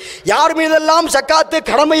யார் மீதெல்லாம் ஜக்காத்து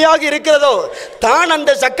கடமையாக இருக்கிறதோ தான்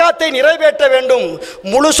அந்த ஜக்காத்தை நிறைவேற்ற வேண்டும்.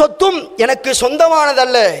 முழு சொத்தும் எனக்கு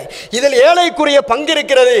சொந்தமானதல்ல, இதில் ஏழைக்குரிய பங்கு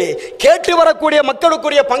இருக்கிறது, கேட்டு வரக்கூடிய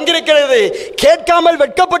மக்களுக்குரிய பங்கு இருக்கிறது, கேட்காமல்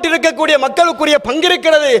வெட்கப்பட்டிருக்கக்கூடிய மக்களுக்குரிய பங்கு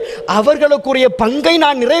இருக்கிறது, அவர்களுக்குரிய பங்கை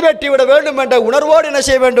நான் நிறைவேற்றிவிட வேண்டும் என்ற உணர்வோடு என்ன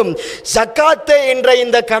செய்ய வேண்டும், ஜக்காத்தை என்ற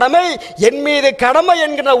இந்த கடமை என் மீது கடமை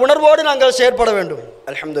என்கிற உணர்வோடு நாங்கள் செயற்பட வேண்டும்.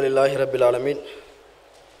 அல்ஹம்துலில்லாஹி ரப்பில் ஆலமீன்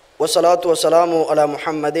வஸ்ஸலாத்து வஸ்ஸலாமு அலா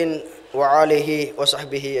முஹம்மதின் வ ஆலிஹி வ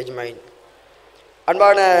ஸஹ்பிஹி அஜ்மஈன்.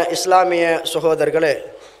 அன்பான இஸ்லாமிய சகோதரர்களே,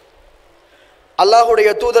 அல்லாஹ்வுடைய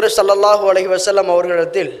தூதர் ஸல்லல்லாஹு அலைஹி வஸல்லம்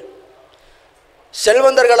அவர்களிடத்தில்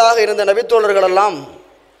செல்வந்தர்களாக இருந்த நபித்தோழர்களெல்லாம்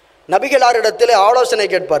நபிகளாரிடத்தில் ஆலோசனை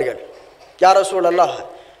கேட்பார்கள். யா ரசூலல்லாஹ்,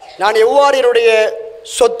 நான் எவ்வாறு என்னுடைய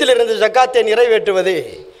சொத்திலிருந்து ஜக்காத்தை நிறைவேற்றுவது,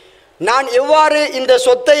 நான் எவ்வாறு இந்த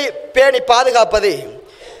சொத்தை பேணி பாதுகாப்பது,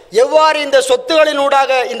 எவ்வாறு இந்த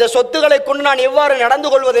சொத்துகளினூடாக இந்த சொத்துக்களை கொண்டு நான் எவ்வாறு நடந்து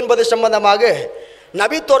கொள்வது என்பது சம்பந்தமாக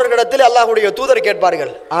நபித்தோழர்களிடத்தில் அல்லாஹ்வுடைய தூதர்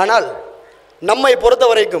கேட்பார்கள். ஆனால் நம்மை பொறுத்த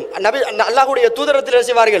வரைக்கும் அல்லாஹ்வுடைய தூதரத்தில்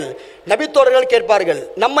செய்வார்கள், நபித்தோழர்கள் கேட்பார்கள்.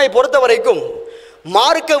 நம்மை பொறுத்த வரைக்கும்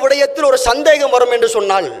மார்க்க விடயத்தில் ஒரு சந்தேகம் வரும் என்று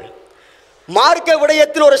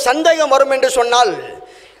சொன்னால்,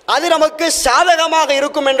 அது நமக்கு சாதகமாக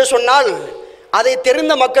இருக்கும் என்று சொன்னால் அதை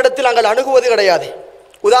தெரிந்த மக்களிடத்தில் நாங்கள் அணுகுவது கிடையாது.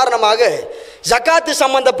 உதாரணமாக ஜக்காத்து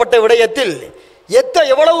சம்பந்தப்பட்ட விடயத்தில்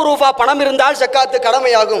எவ்வளவு ரூபா பணம் இருந்தால் ஜக்காத்து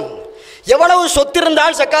கடமையாகும், எவ்வளவு சொத்து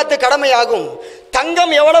இருந்தால் ஜக்காத்து கடமையாகும்,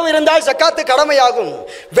 தங்கம் எவ்வளவு இருந்தால் ஜக்காத்து கடமையாகும்,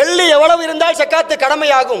 வெள்ளி எவ்வளவு இருந்தால் ஜக்காத்து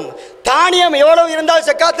கடமையாகும், தானியம் எவ்வளவு இருந்தால்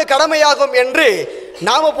ஜக்காத்து கடமையாகும் என்று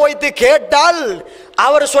நாம போய்த்து கேட்டால்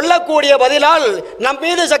அவர் சொல்லக்கூடிய பதிலால் நம்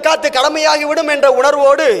மீது ஜக்காத்து கடமையாகிவிடும் என்ற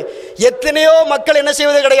உணர்வோடு எத்தனையோ மக்கள் என்ன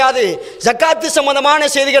செய்வது கிடையாது, ஜக்காத்து சம்பந்தமான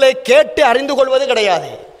செய்திகளை கேட்டு அறிந்து கொள்வது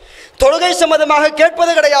கிடையாது, தொழுகை சம்பந்தமாக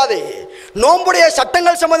கேட்பது கிடையாது, நோன்புடைய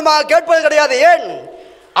சட்டங்கள் சம்பந்தமாக கேட்பது கிடையாது. ஏன்?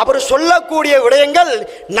 அவர் சொல்லக்கூடிய விடயங்கள்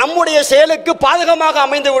நம்முடைய செயலுக்கு பாதகமாக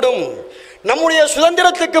அமைந்துவிடும், நம்முடைய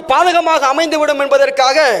சுதந்திரத்துக்கு பாதகமாக அமைந்துவிடும்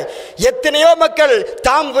என்பதற்காக எத்தனையோ மக்கள்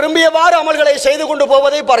தாம் விரும்பியவாறு அமல்களை செய்து கொண்டு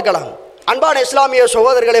போவதை பார்க்கலாம். அன்பான இஸ்லாமிய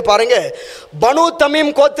சகோதரர்களை பாருங்க, பனு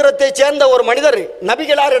தமீம் கோத்திரத்தை சேர்ந்த ஒரு மனிதர்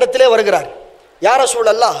நபிகளார் இடத்திலே வருகிறார். யா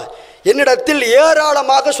ரசூலல்லாஹ், என்னிடத்தில்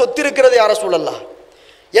ஏராளமாக சொத்து இருக்கிறது யா ரசூலல்லாஹ்.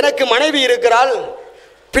 எனக்கு மனைவி இருக்கிறாள்,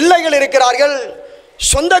 பிள்ளைகள் இருக்கிறார்கள்,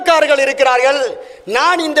 சொந்தக்காரர்கள் இருக்கிறார்கள்.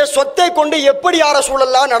 நான் இந்த சொத்தை கொண்டு எப்படி யா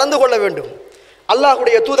ரசூலல்லாஹ் நடந்து கொள்ள வேண்டும்?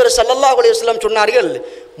 அல்லாஹ்வுடைய தூதர் ஸல்லல்லாஹு அலைஹி வஸல்லம் சொன்னார்கள்,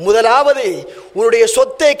 முதலாவது உன்னுடைய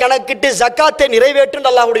சொத்தை கணக்கிட்டு ஜக்காத்தை நிறைவேற்று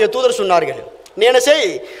அல்லாஹ்வுடைய தூதர் சொன்னார்கள். நீ என்ன செய்,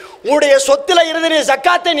 உன்னுடைய சொத்துல இருந்து நீ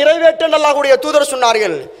ஜக்காத்தை நிறைவேற்று அல்லாஹ்வுடைய தூதர்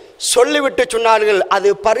சொன்னார்கள். சொல்லிவிட்டு சொன்னார்கள், அது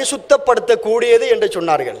பரிசுத்தப்படுத்தக்கூடியது என்று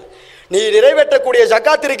சொன்னார்கள். நீ நிறைவேற்றக்கூடிய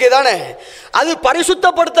ஜக்காத் இருக்குதானே, அது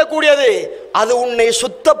பரிசுத்தப்படுத்தக்கூடியது, அது உன்னை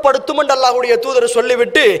சுத்தப்படுத்தும் என்று அல்லாஹ்வுடைய தூதர்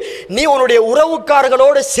சொல்லிவிட்டு நீ உன்னுடைய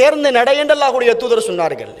உறவுக்காரர்களோடு சேர்ந்து நடை என்று அல்லாஹ்வுடைய தூதர்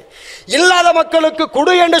சொன்னார்கள். இல்லாத மக்களுக்கு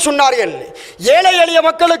கொடு என்று சொன்னார்கள், ஏழை எளிய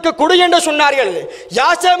மக்களுக்கு கொடு என்று சொன்னார்கள்,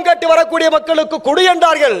 யாசகம் கேட்டு வரக்கூடிய மக்களுக்கு கொடு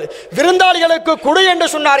என்றார்கள், விருந்தாளிகளுக்கு கொடு என்று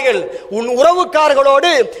சொன்னார்கள், உன்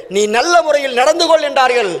உறவுக்காரர்களோடு நீ நல்ல முறையில் நடந்து கொள்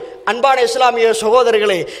என்றார்கள். அன்பான இஸ்லாமிய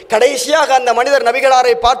சகோதரர்களே, கடைசியாக அந்த மனிதர்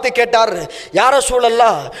நபிகளாரை பார்த்து கேட்டார், யா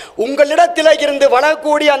ரசூலல்லாஹ், உங்களிடத்தில் இருந்து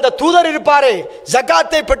வரக்கூடிய அந்த தூதர் இருப்பாரே,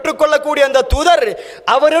 ஜகாத்தை பெற்றுக்கொள்ளக்கூடிய அந்த தூதர்,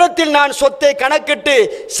 அவரிடத்தில் நான் சொத்தை கணக்கிட்டு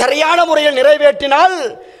சரியான முறையில் நிறைவேற்றினால்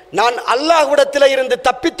நான் அல்லாஹ்விடத்தில் இருந்து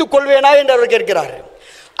தப்பித்துக் கொள்வேனா என்று அவர் கேட்கிறார்.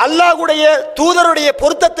 அல்லாஹ்வுடைய தூதருடைய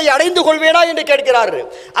பொருத்தத்தை அடைந்து கொள்வேனா என்று கேட்கிறார்.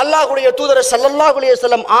 அல்லாஹ்வுடைய தூதர் ஸல்லல்லாஹு அலைஹி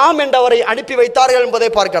வஸல்லம் ஆம் என்றவரை அனுப்பி வைத்தார்கள்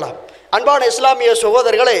என்பதை பார்க்கலாம். அன்பான இஸ்லாமிய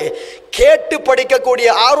சகோதரர்களை, கேட்டு படிக்கக்கூடிய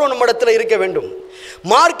ஆர்வம் நம்மிடத்தில் இருக்க வேண்டும்.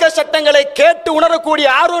 மார்க்க சட்டங்களை கேட்டு உணரக்கூடிய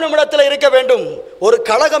ஆர்வம் நம்மிடத்தில் இருக்க வேண்டும். ஒரு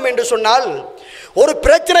கலகம் என்று சொன்னால், ஒரு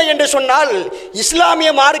பிரச்சனை என்று சொன்னால்,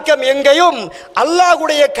 இஸ்லாமிய மார்க்கம் எங்கேயும்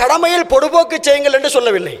அல்லாஹ்வுடைய கடமையில் பொடுபோக்கு செய்யுங்கள் என்று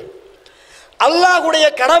சொல்லவில்லை, அல்லாஹ்வுடைய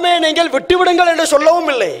கடமையை நீங்கள் விட்டுவிடுங்கள் என்று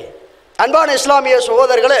சொல்லவும் இல்லை. அன்பான இஸ்லாமிய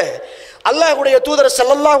சகோதரர்களே, அல்லாஹ்வுடைய தூதர்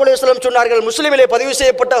ஸல்லல்லாஹு அலைஹி வஸல்லம் சொன்னார்கள், முஸ்லிமிலே பதிவு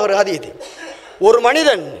செய்யப்பட்ட ஒரு ஹதீஸ், ஒரு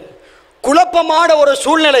மனிதன் குழப்பமான ஒரு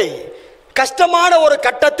சூழ்நிலை, கஷ்டமான ஒரு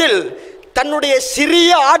கட்டத்தில் தன்னுடைய சிறிய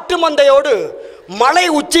ஆட்டு மந்தையோடு மலை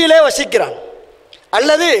உச்சியிலே வசிக்கிறான்,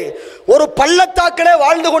 அல்லது ஒரு பள்ளத்தாக்கிலே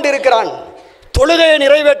வாழ்ந்து கொண்டிருக்கிறான். தொழுகையை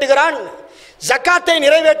நிறைவேற்றுகிறான், ஜக்காத்தை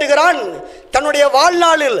நிறைவேற்றுகிறான், தன்னுடைய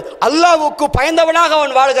வாழ்நாளில் அல்லாஹ்வுக்கு பயந்தவனாக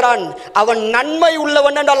அவன் வாழ்கிறான். அவன் நன்மை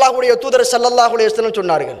உள்ளவன் என்று அல்லாஹ்வுடைய தூதர் ஸல்லல்லாஹு அலைஹி வஸல்லம்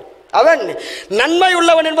சொன்னார்கள். அவன் நன்மை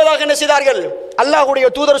உள்ளவன் என்பதாக என்ன செய்தார்கள்? அல்லாஹ்வுடைய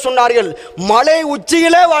தூதர் சொன்னார்கள், மலை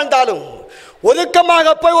உச்சியிலே வாழ்ந்தாலும்,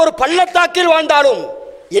 ஒதுக்கமாக போய் ஒரு பள்ளத்தாக்கில் வாழ்ந்தாலும்,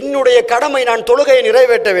 என்னுடைய கடமை நான் தொழுகையை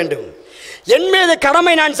நிறைவேற்ற வேண்டும், என் மீது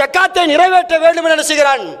கடமை நான் ஜக்காத்தை நிறைவேற்ற வேண்டும் என்று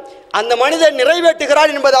செய்கிறான். அந்த மனிதன்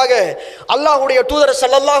நிறைவேற்றுகிறான் என்பதாக அல்லாஹ்வுடைய தூதர்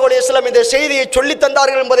ஸல்லல்லாஹு அலைஹி வஸல்லம் இந்த செய்தியை சொல்லி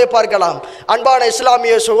தந்தார்கள் என்பதை பார்க்கலாம். அன்பான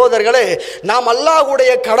இஸ்லாமிய சகோதரர்களே, நாம்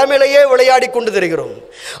அல்லாஹ்வுடைய கடமையிலேயே விளையாடி கொண்டு திரிகிறோம்,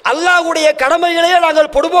 அல்லாஹ்வுடைய கடமையிலேயே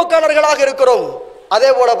நாங்கள் பொடுபோக்காளர்களாக இருக்கிறோம்.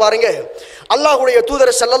 அதே போல பாருங்க, அல்லாஹ்வுடைய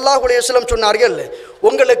தூதர் ஸல்லல்லாஹு அலைஹி வஸல்லம் சொன்னார்கள்,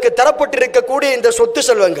 உங்களுக்கு தரப்பட்டிருக்கக்கூடிய இந்த சொத்து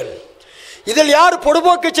செல்வங்கள், இதில் யார்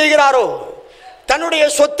பொடுபோக்கு செய்கிறாரோ, தன்னுடைய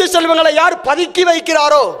சொத்து செல்வங்களை யார் பதுக்கி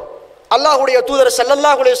வைக்கிறாரோ, அல்லாஹ்வுடைய தூதர்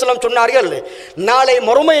ஸல்லல்லாஹு அலைஹி வஸல்லம் சொன்னார்கள், நாளை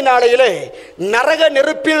மறுமை நாளையிலே நரக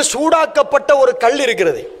நெருப்பில் சூடாக்கப்பட்ட ஒரு கல்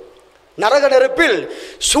இருக்கிறது, நரக நெருப்பில்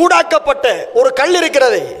சூடாக்கப்பட்ட ஒரு கல்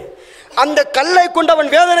இருக்கிறது. அந்த கல்லை கொண்டு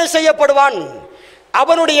அவன் வேதனை செய்யப்படுவான்.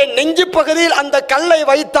 அவனுடைய நெஞ்சு பகுதியில் அந்த கல்லை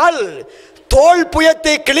வைத்தால் தோல்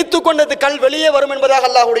புயத்தை கிழித்து கொண்டது கல் வெளியே வரும் என்பதாக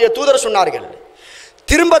அல்லாஹ்வுடைய தூதர் சொன்னார்கள்.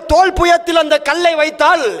 திரும்ப தோல் புயத்தில் அந்த கல்லை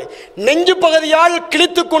வைத்தால் நெஞ்சு பகுதியால்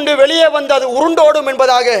கிழித்து கொண்டு வெளியே வந்து அது உருண்டோடும்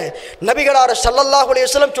என்பதாக நபிகளார் ஸல்லல்லாஹு அலைஹி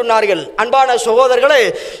வஸல்லம் சொன்னார்கள். அன்பான சகோதரர்களே,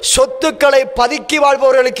 சொத்துக்களை பதுக்கி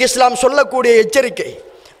வாழ்பவர்களுக்கு இஸ்லாம் சொல்லக்கூடிய எச்சரிக்கை.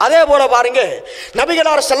 அதே போல பாருங்க,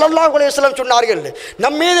 நபிகளார் ஸல்லல்லாஹு அலைஹி வஸல்லம் சொன்னார்கள்,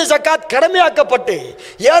 நம் மீது ஜக்காத் கடமையாக்கப்பட்டு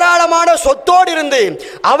ஏராளமான சொத்தோடு இருந்து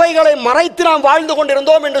அவைகளை மறைத்து நாம் வாழ்ந்து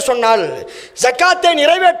கொண்டிருந்தோம் என்று சொன்னால், ஜக்காத்தை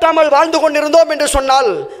நிறைவேற்றாமல் வாழ்ந்து கொண்டிருந்தோம் என்று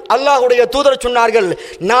சொன்னால், அல்லாஹ்வுடைய தூதர் சொன்னார்கள்,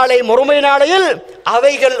 நாளை மறுமை நாளையில்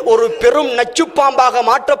அவைகள் ஒரு பெரும் நச்சுப்பாம்பாக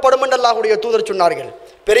மாற்றப்படும் என்று அல்லாஹ்வுடைய தூதர் சொன்னார்கள்.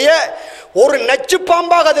 பெரிய ஒரு நச்சு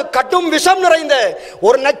பாம்பாக, அது கடும் விஷம் நிறைந்த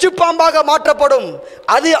ஒரு நச்சு பாம்பாக மாற்றப்படும்.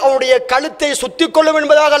 அது அவனுடைய கழுத்தை சுத்தி கொள்ளும்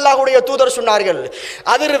என்பதாக அல்லாஹ்வுடைய தூதர் சொன்னார்கள்.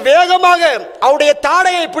 அது வேகமாக அவருடைய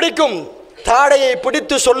தாடையை பிடிக்கும், தாடையை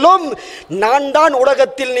பிடித்து சொல்லும், நான் தான்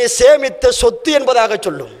உலகத்தில் நீ சேமித்த சொத்து என்பதாக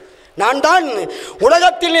சொல்லும், நான் தான்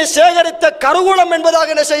உலகத்தில் நீ சேகரித்த கருவூலம்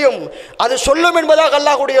என்பதாக என்ன செய்யும், அது சொல்லும் என்பதாக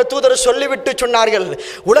அல்லாஹ்வுடைய தூதர் சொல்லிவிட்டு சொன்னார்கள்,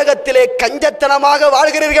 உலகத்திலே கஞ்சத்தனமாக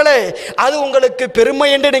வாழ்கிறீர்களே, அது உங்களுக்கு பெருமை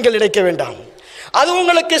என்று நீங்கள் நினைக்க வேண்டாம். அது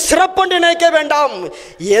உங்களுக்கு சிறப்பென்று நினைக்க வேண்டாம்.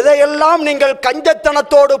 எதையெல்லாம் நீங்கள்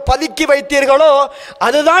கஞ்சத்தனத்தோடு பதுக்கி வைத்தீர்களோ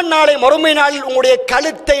அதுதான் நாளை மறுமை நாளில் உங்களுடைய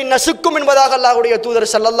கழுத்தை நசுக்கும் என்பதாக அல்லாஹ்வுடைய தூதர்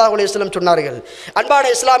ஸல்லல்லாஹு அலைஹி வஸல்லம் சொன்னார்கள். அன்பான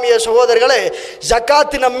இஸ்லாமிய சகோதரர்களே,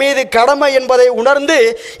 ஜக்காத் நம் மீது கடமை என்பதை உணர்ந்து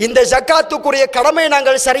இந்த ஜக்காத்துக்குரிய கடமை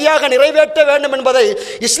நாங்கள் சரியாக நிறைவேற்ற வேண்டும் என்பதை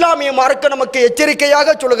இஸ்லாமிய மார்க்கம் நமக்கு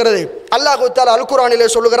எச்சரிக்கையாக சொல்கிறது. அல்லாஹ் தஆலா அல் குர்ஆனிலே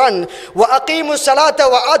சொல்கிறான், வ அகீமுஸ் ஸலாத்த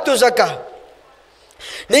வ ஆத்து ஸக்கா,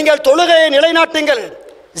 நீங்கள் தொழுகையை நிலைநாட்டுங்கள்,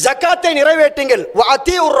 ஜக்காத்தை நிறைவேற்றுங்கள். வ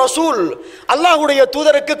அத்தீஉர் ரசூல், அல்லாஹ்வுடைய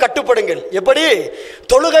தூதருக்கு கட்டுப்படுங்கள். எப்படி?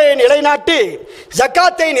 தொழுகையை நிலைநாட்டி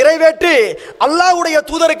ஜக்காத்தை நிறைவேற்றி அல்லாஹ்வுடைய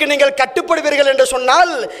தூதருக்கு நீங்கள் கட்டுப்படுவீர்கள் என்று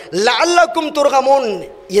சொன்னால் லஅல்லக்கும் துர்ஹமூன்,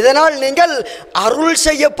 இதனால் நீங்கள் அருள்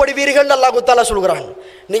செய்யப்படுவீர்கள் அல்லாஹ் தஆலா சொல்கிறான்.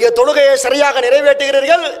 நீங்கள் தொழுகையை சரியாக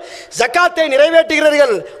நிறைவேற்றுகிறீர்கள், ஜக்காத்தை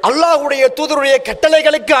நிறைவேற்றுகிறீர்கள், அல்லாஹ்வுடைய தூதருடைய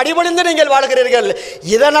கட்டளைகளுக்கு அடிபணிந்து நீங்கள் வாழ்கிறீர்கள்,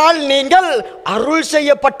 இதனால் நீங்கள் அருள்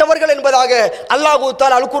செய்யப்பட்டவர்கள் என்பதாக அல்லாஹ்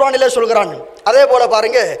தஆலா அல் குர்ஆனிலே சொல்கிறான். அதே போல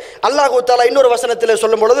பாருங்க, அல்லாஹ் தஆலா இன்னொரு வசனத்திலே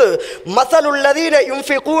சொல்லும் பொழுது, மஸலுல்லதீன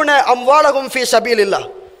யுன்ஃபிகூன அம்வாலஹும் ஃபீ ஸபீலில்லாஹ்,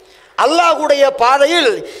 அல்லாஹ்வுடைய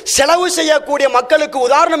பாதையில் செலவு செய்யக்கூடிய மக்களுக்கு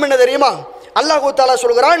உதாரணம் என்ன தெரியுமா? அல்லாஹ் தஆலா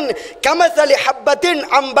சொல்கிறான், கமஸலி ஹப்பத்தின்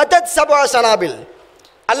அம்பதத் சபஅ சனாபில்,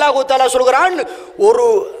 அல்லாஹ் தஆலா சொல்கிறான்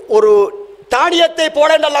ஒரு தானியத்தை போல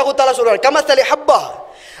என்று அல்லாஹ் தஆலா சொல்கிறான். கமஸலி ஹப்பா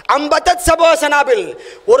அம்பதத் சபஅ சனாபில்,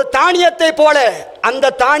 ஒரு தானியத்தை போல,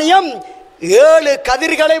 அந்த தானியம் 7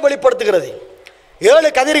 கதிர்களை வெளிப்படுத்துகிறது. 7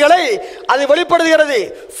 கதிர்களை அது வெளிப்படுத்துகிறது.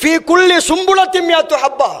 ஃபீ குல்லி சும்புலத்தின் மியத்து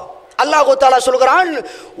ஹப்பா, அல்லாஹ் தஆலா சொல்கிறான்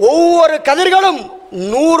ஒவ்வொரு கதிர்களும்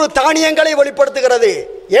 100 தானியங்களை வெளிப்படுத்துகிறது.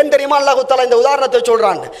 ஏன் தெரியுமா அல்லாஹ் தஆலா இந்த உதாரணத்தை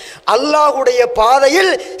சொல்றான்? அல்லாஹ்வுடைய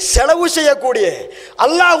பாதையில் செலவு செய்யக்கூடிய,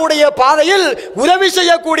 அல்லாஹ்வுடைய பாதையில் உதவி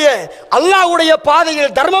செய்யக்கூடிய, அல்லாஹ்வுடைய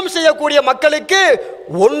பாதையில் தர்மம் செய்யக்கூடிய மக்களுக்கு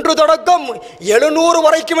 1 தொடக்கம் 700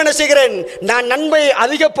 வரைக்கும் என்ன செய்கிறேன், நான் நன்மையை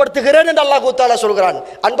அதிகப்படுத்துகிறேன் என்று அல்லாஹ் தஆலா சொல்கிறான்.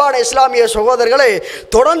 அன்பான இஸ்லாமிய சகோதரர்களே,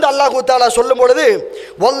 தொடர்ந்து அல்லாஹ் தஆலா சொல்லும் பொழுது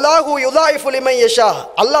வல்லாஹு யுதாயிஃபு லிமன் யஷா,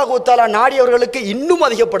 அல்லாஹ் தஆலா நாடியவர்களுக்கு இன்னும்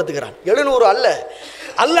அதிகப்படுத்துகிறான். 700 அல்ல,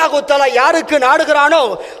 அல்லாஹ் தஆலா யாருக்கு நாடுகிறானோ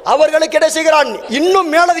அவர்களுக்கு என்ன செய்கிறான்,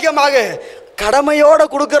 இன்னும் மேலதிகமாக. கடமையோட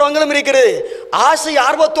கொடுக்கிறவங்களும் இருக்குது, ஆசை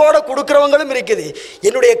ஆர்வத்தோட கொடுக்கிறவங்களும் இருக்குது.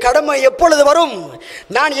 என்னுடைய கடமை எப்பொழுது வரும்,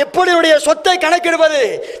 நான் எப்பொழுது என்னுடைய சொத்தை கணக்கிடுவது,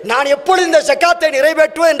 நான் எப்பொழுது இந்த ஜக்காத்தை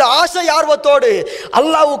நிறைவேற்றுவேன் என்ற ஆசை ஆர்வத்தோடு,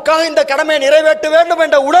 அல்லாஹ்வுக்காக இந்த கடமையை நிறைவேற்ற வேண்டும்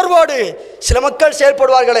என்ற உணர்வோடு சில மக்கள்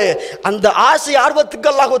செயல்படுவார்களே, அந்த ஆசை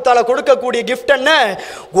ஆர்வத்துக்கு அல்லாஹ் தஆலா கொடுக்கக்கூடிய கிஃப்ட் என்ன?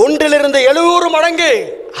 1 to 700 மடங்கு.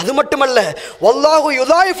 அது மட்டுமல்ல, வல்லாஹு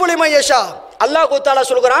யுதாயிஃபு லிமன் யஷா, அல்லாஹ் தஆலா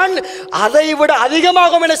சொல்கிறான் அதை விட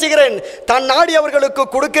அதிகமாக என்ன செய்கிறேன், தான் நாடி அவர்களுக்கு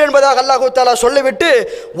கொடுக்கிறேன் என்பதாக அல்லாஹ் தஆலா சொல்லிவிட்டு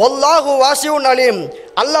வல்லாஹு வாசிஉன் அலீம்,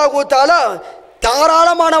 அல்லாஹ் தஆலா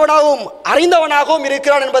தாராளமானவனாகவும் அறிந்தவனாகவும்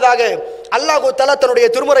இருக்கிறான் என்பதாக அல்லாஹ் தஆலா தன்னுடைய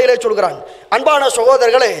திருமறையிலே சொல்கிறான். அன்பான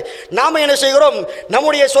சகோதரர்களே, நாம என்ன செய்கிறோம்,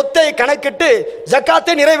 நம்முடைய சொத்தை கணக்கிட்டு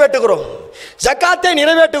ஜக்காத்தை நிறைவேற்றுகிறோம், ஜக்காத்தை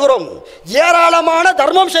நிறைவேற்றுகிறோம், ஏராளமான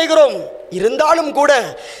தர்மம் செய்கிறோம். இருந்தாலும் கூட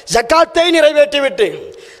ஜக்காத்தை நிறைவேற்றிவிட்டு,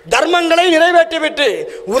 தர்மங்களை நிறைவேற்றிவிட்டு,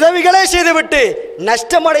 உதவிகளை செய்துவிட்டு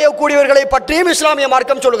நஷ்டமடையக்கூடியவர்களை பற்றியும் இஸ்லாமிய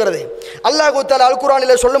மார்க்கம் சொல்கிறது. அல்லாஹ் தஆலா அல்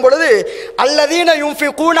குர்ஆனிலே சொல்லும் பொழுது அல்லதீன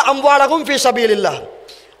யுன்ஃபிகூன அம்வாலஹும் ஃபீ ஸபீலில்லாஹ்,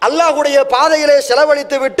 அல்லாஹ்வுடைய பாதையிலே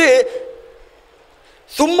செலவழித்து விட்டு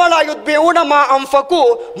சும்மலா யுத்பிஊன மா அன்ஃபகு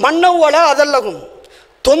மன்னவ் வலா அதல்லஹும்,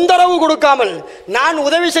 தொந்தரவு கொடுக்காமல், நான்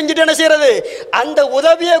உதவி செஞ்சுட்டு என்ன செய்யறது, அந்த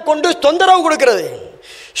உதவியை கொண்டு தொந்தரவு கொடுக்கிறது,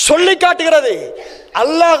 சொல்லி காட்டுகிறது.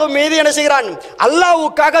 அல்லாஹ் மீது என்ன செய்கிறான்,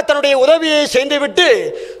 அல்லாஹ்வுக்காக தன்னுடைய உதவியை செய்துவிட்டு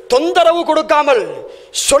தொந்தரவு கொடுக்காமல்,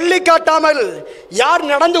 சொல்லி காட்டாமல் யார்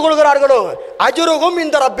நடந்து கொள்கிறார்களோ அஜ்ருஹும்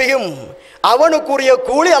இந்த ரப்பிஹும், அவனுக்குரிய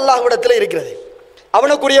கூலி அல்லாஹ்விடத்தில் இருக்கிறது,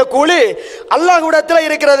 அவனுக்குரிய கூலி அல்லாஹ்விடத்தில்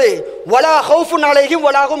இருக்கிறது. வலா ஹௌஃபுன் அலைஹிம்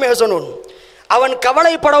வலா ஹும் யஹ்சனூன், அவன்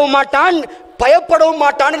கவலைப்படவும் மாட்டான், பயப்படவும்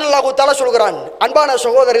மாட்டான் என்று அல்லாஹ் தஆலா சொல்கிறான். அன்பான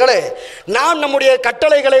சகோதரர்களே, நாம் நம்முடைய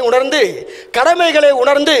கட்டளைகளை உணர்ந்து, கடமைகளை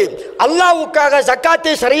உணர்ந்து, அல்லாஹ்வுக்காக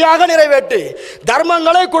ஜக்காத்தை சரியாக நிறைவேற்றி,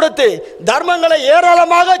 தர்மங்களை கொடுத்து, தர்மங்களை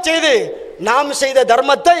ஏராளமாக செய்து, நாம் செய்த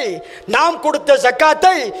தர்மத்தை, நாம் கொடுத்த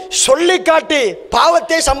ஜக்காத்தை சொல்லி காட்டி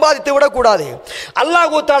பாவத்தை சம்பாதித்து விடக்கூடாது.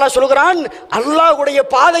 அல்லாஹ் தஆலா சொல்கிறான், அல்லாஹ்வுடைய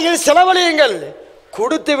பாதையில் செலவழியுங்கள்,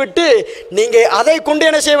 கொடுத்து விட்டு நீங்க அதை கொண்டு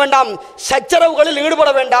என்ன செய்ய வேண்டாம், சச்சரவுகளில் ஈடுபட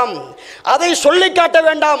வேண்டாம், அதை சொல்லி காட்ட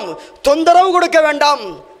வேண்டாம், தொந்தரவு கொடுக்க வேண்டாம்.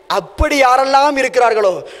 அப்படி யாரெல்லாம்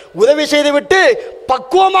இருக்கிறார்களோ, உதவி செய்துவிட்டு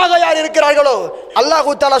பக்குவமாக யார் இருக்கிறார்களோ, அல்லாஹ்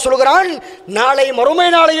தஆலா சொல்கிறான் நாளை மறுமை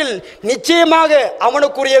நாளையில் நிச்சயமாக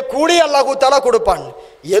அவனுக்குரிய கூலி அல்லாஹ் தஆலா கொடுப்பான்.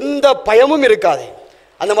 எந்த பயமும் இருக்காது.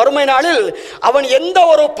 அந்த மறுமை நாளில் அவன் எந்த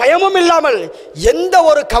ஒரு பயமும் இல்லாமல், எந்த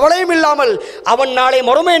ஒரு கவலையும் இல்லாமல் அவன் நாளை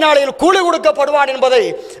மறுமை நாளில் கூலி கொடுக்கப்படுவான் என்பதை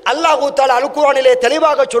அல்லாஹ் தஆலா அல் குர்ஆனிலே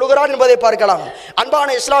தெளிவாக சொல்கிறான் என்பதை பார்க்கலாம். அன்பான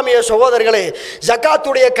இஸ்லாமிய சகோதரர்களே,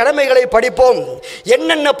 ஜக்காத்துடைய கடமைகளை படிப்போம்.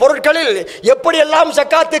 என்னென்ன பொருட்களில் எப்படியெல்லாம்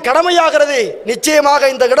ஜக்காத்து கடமையாகிறது? நிச்சயமாக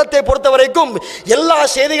இந்த இடத்தை பொறுத்தவரைக்கும் எல்லா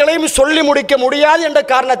செய்திகளையும் சொல்லி முடிக்க முடியாது என்ற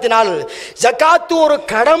காரணத்தினால் ஜக்காத்து ஒரு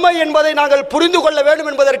கடமை என்பதை நாங்கள் புரிந்து கொள்ள வேண்டும்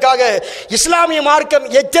என்பதற்காக இஸ்லாமிய மார்க்கம்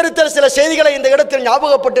எச்சரித்த சில செய்திகளை இந்த இடத்தில்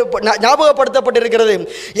ஞாபகப்படுத்தப்பட்டிருக்கிறது.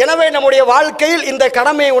 எனவே நம்முடைய வாழ்க்கையில் இந்த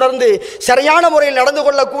கடமையை உணர்ந்து சரியான முறையில் நடந்து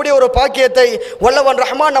கொள்ளக்கூடிய ஒரு பாக்கியத்தை வல்லவன்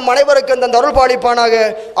ரஹ்மான் நம் அனைவருக்கும் இந்த அருள் பாலிப்பானாக.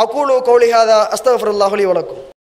 அகூலு கௌலி ஹாதா அஸ்தக்ஃபிருல்லாஹி லி வ லக்கும்.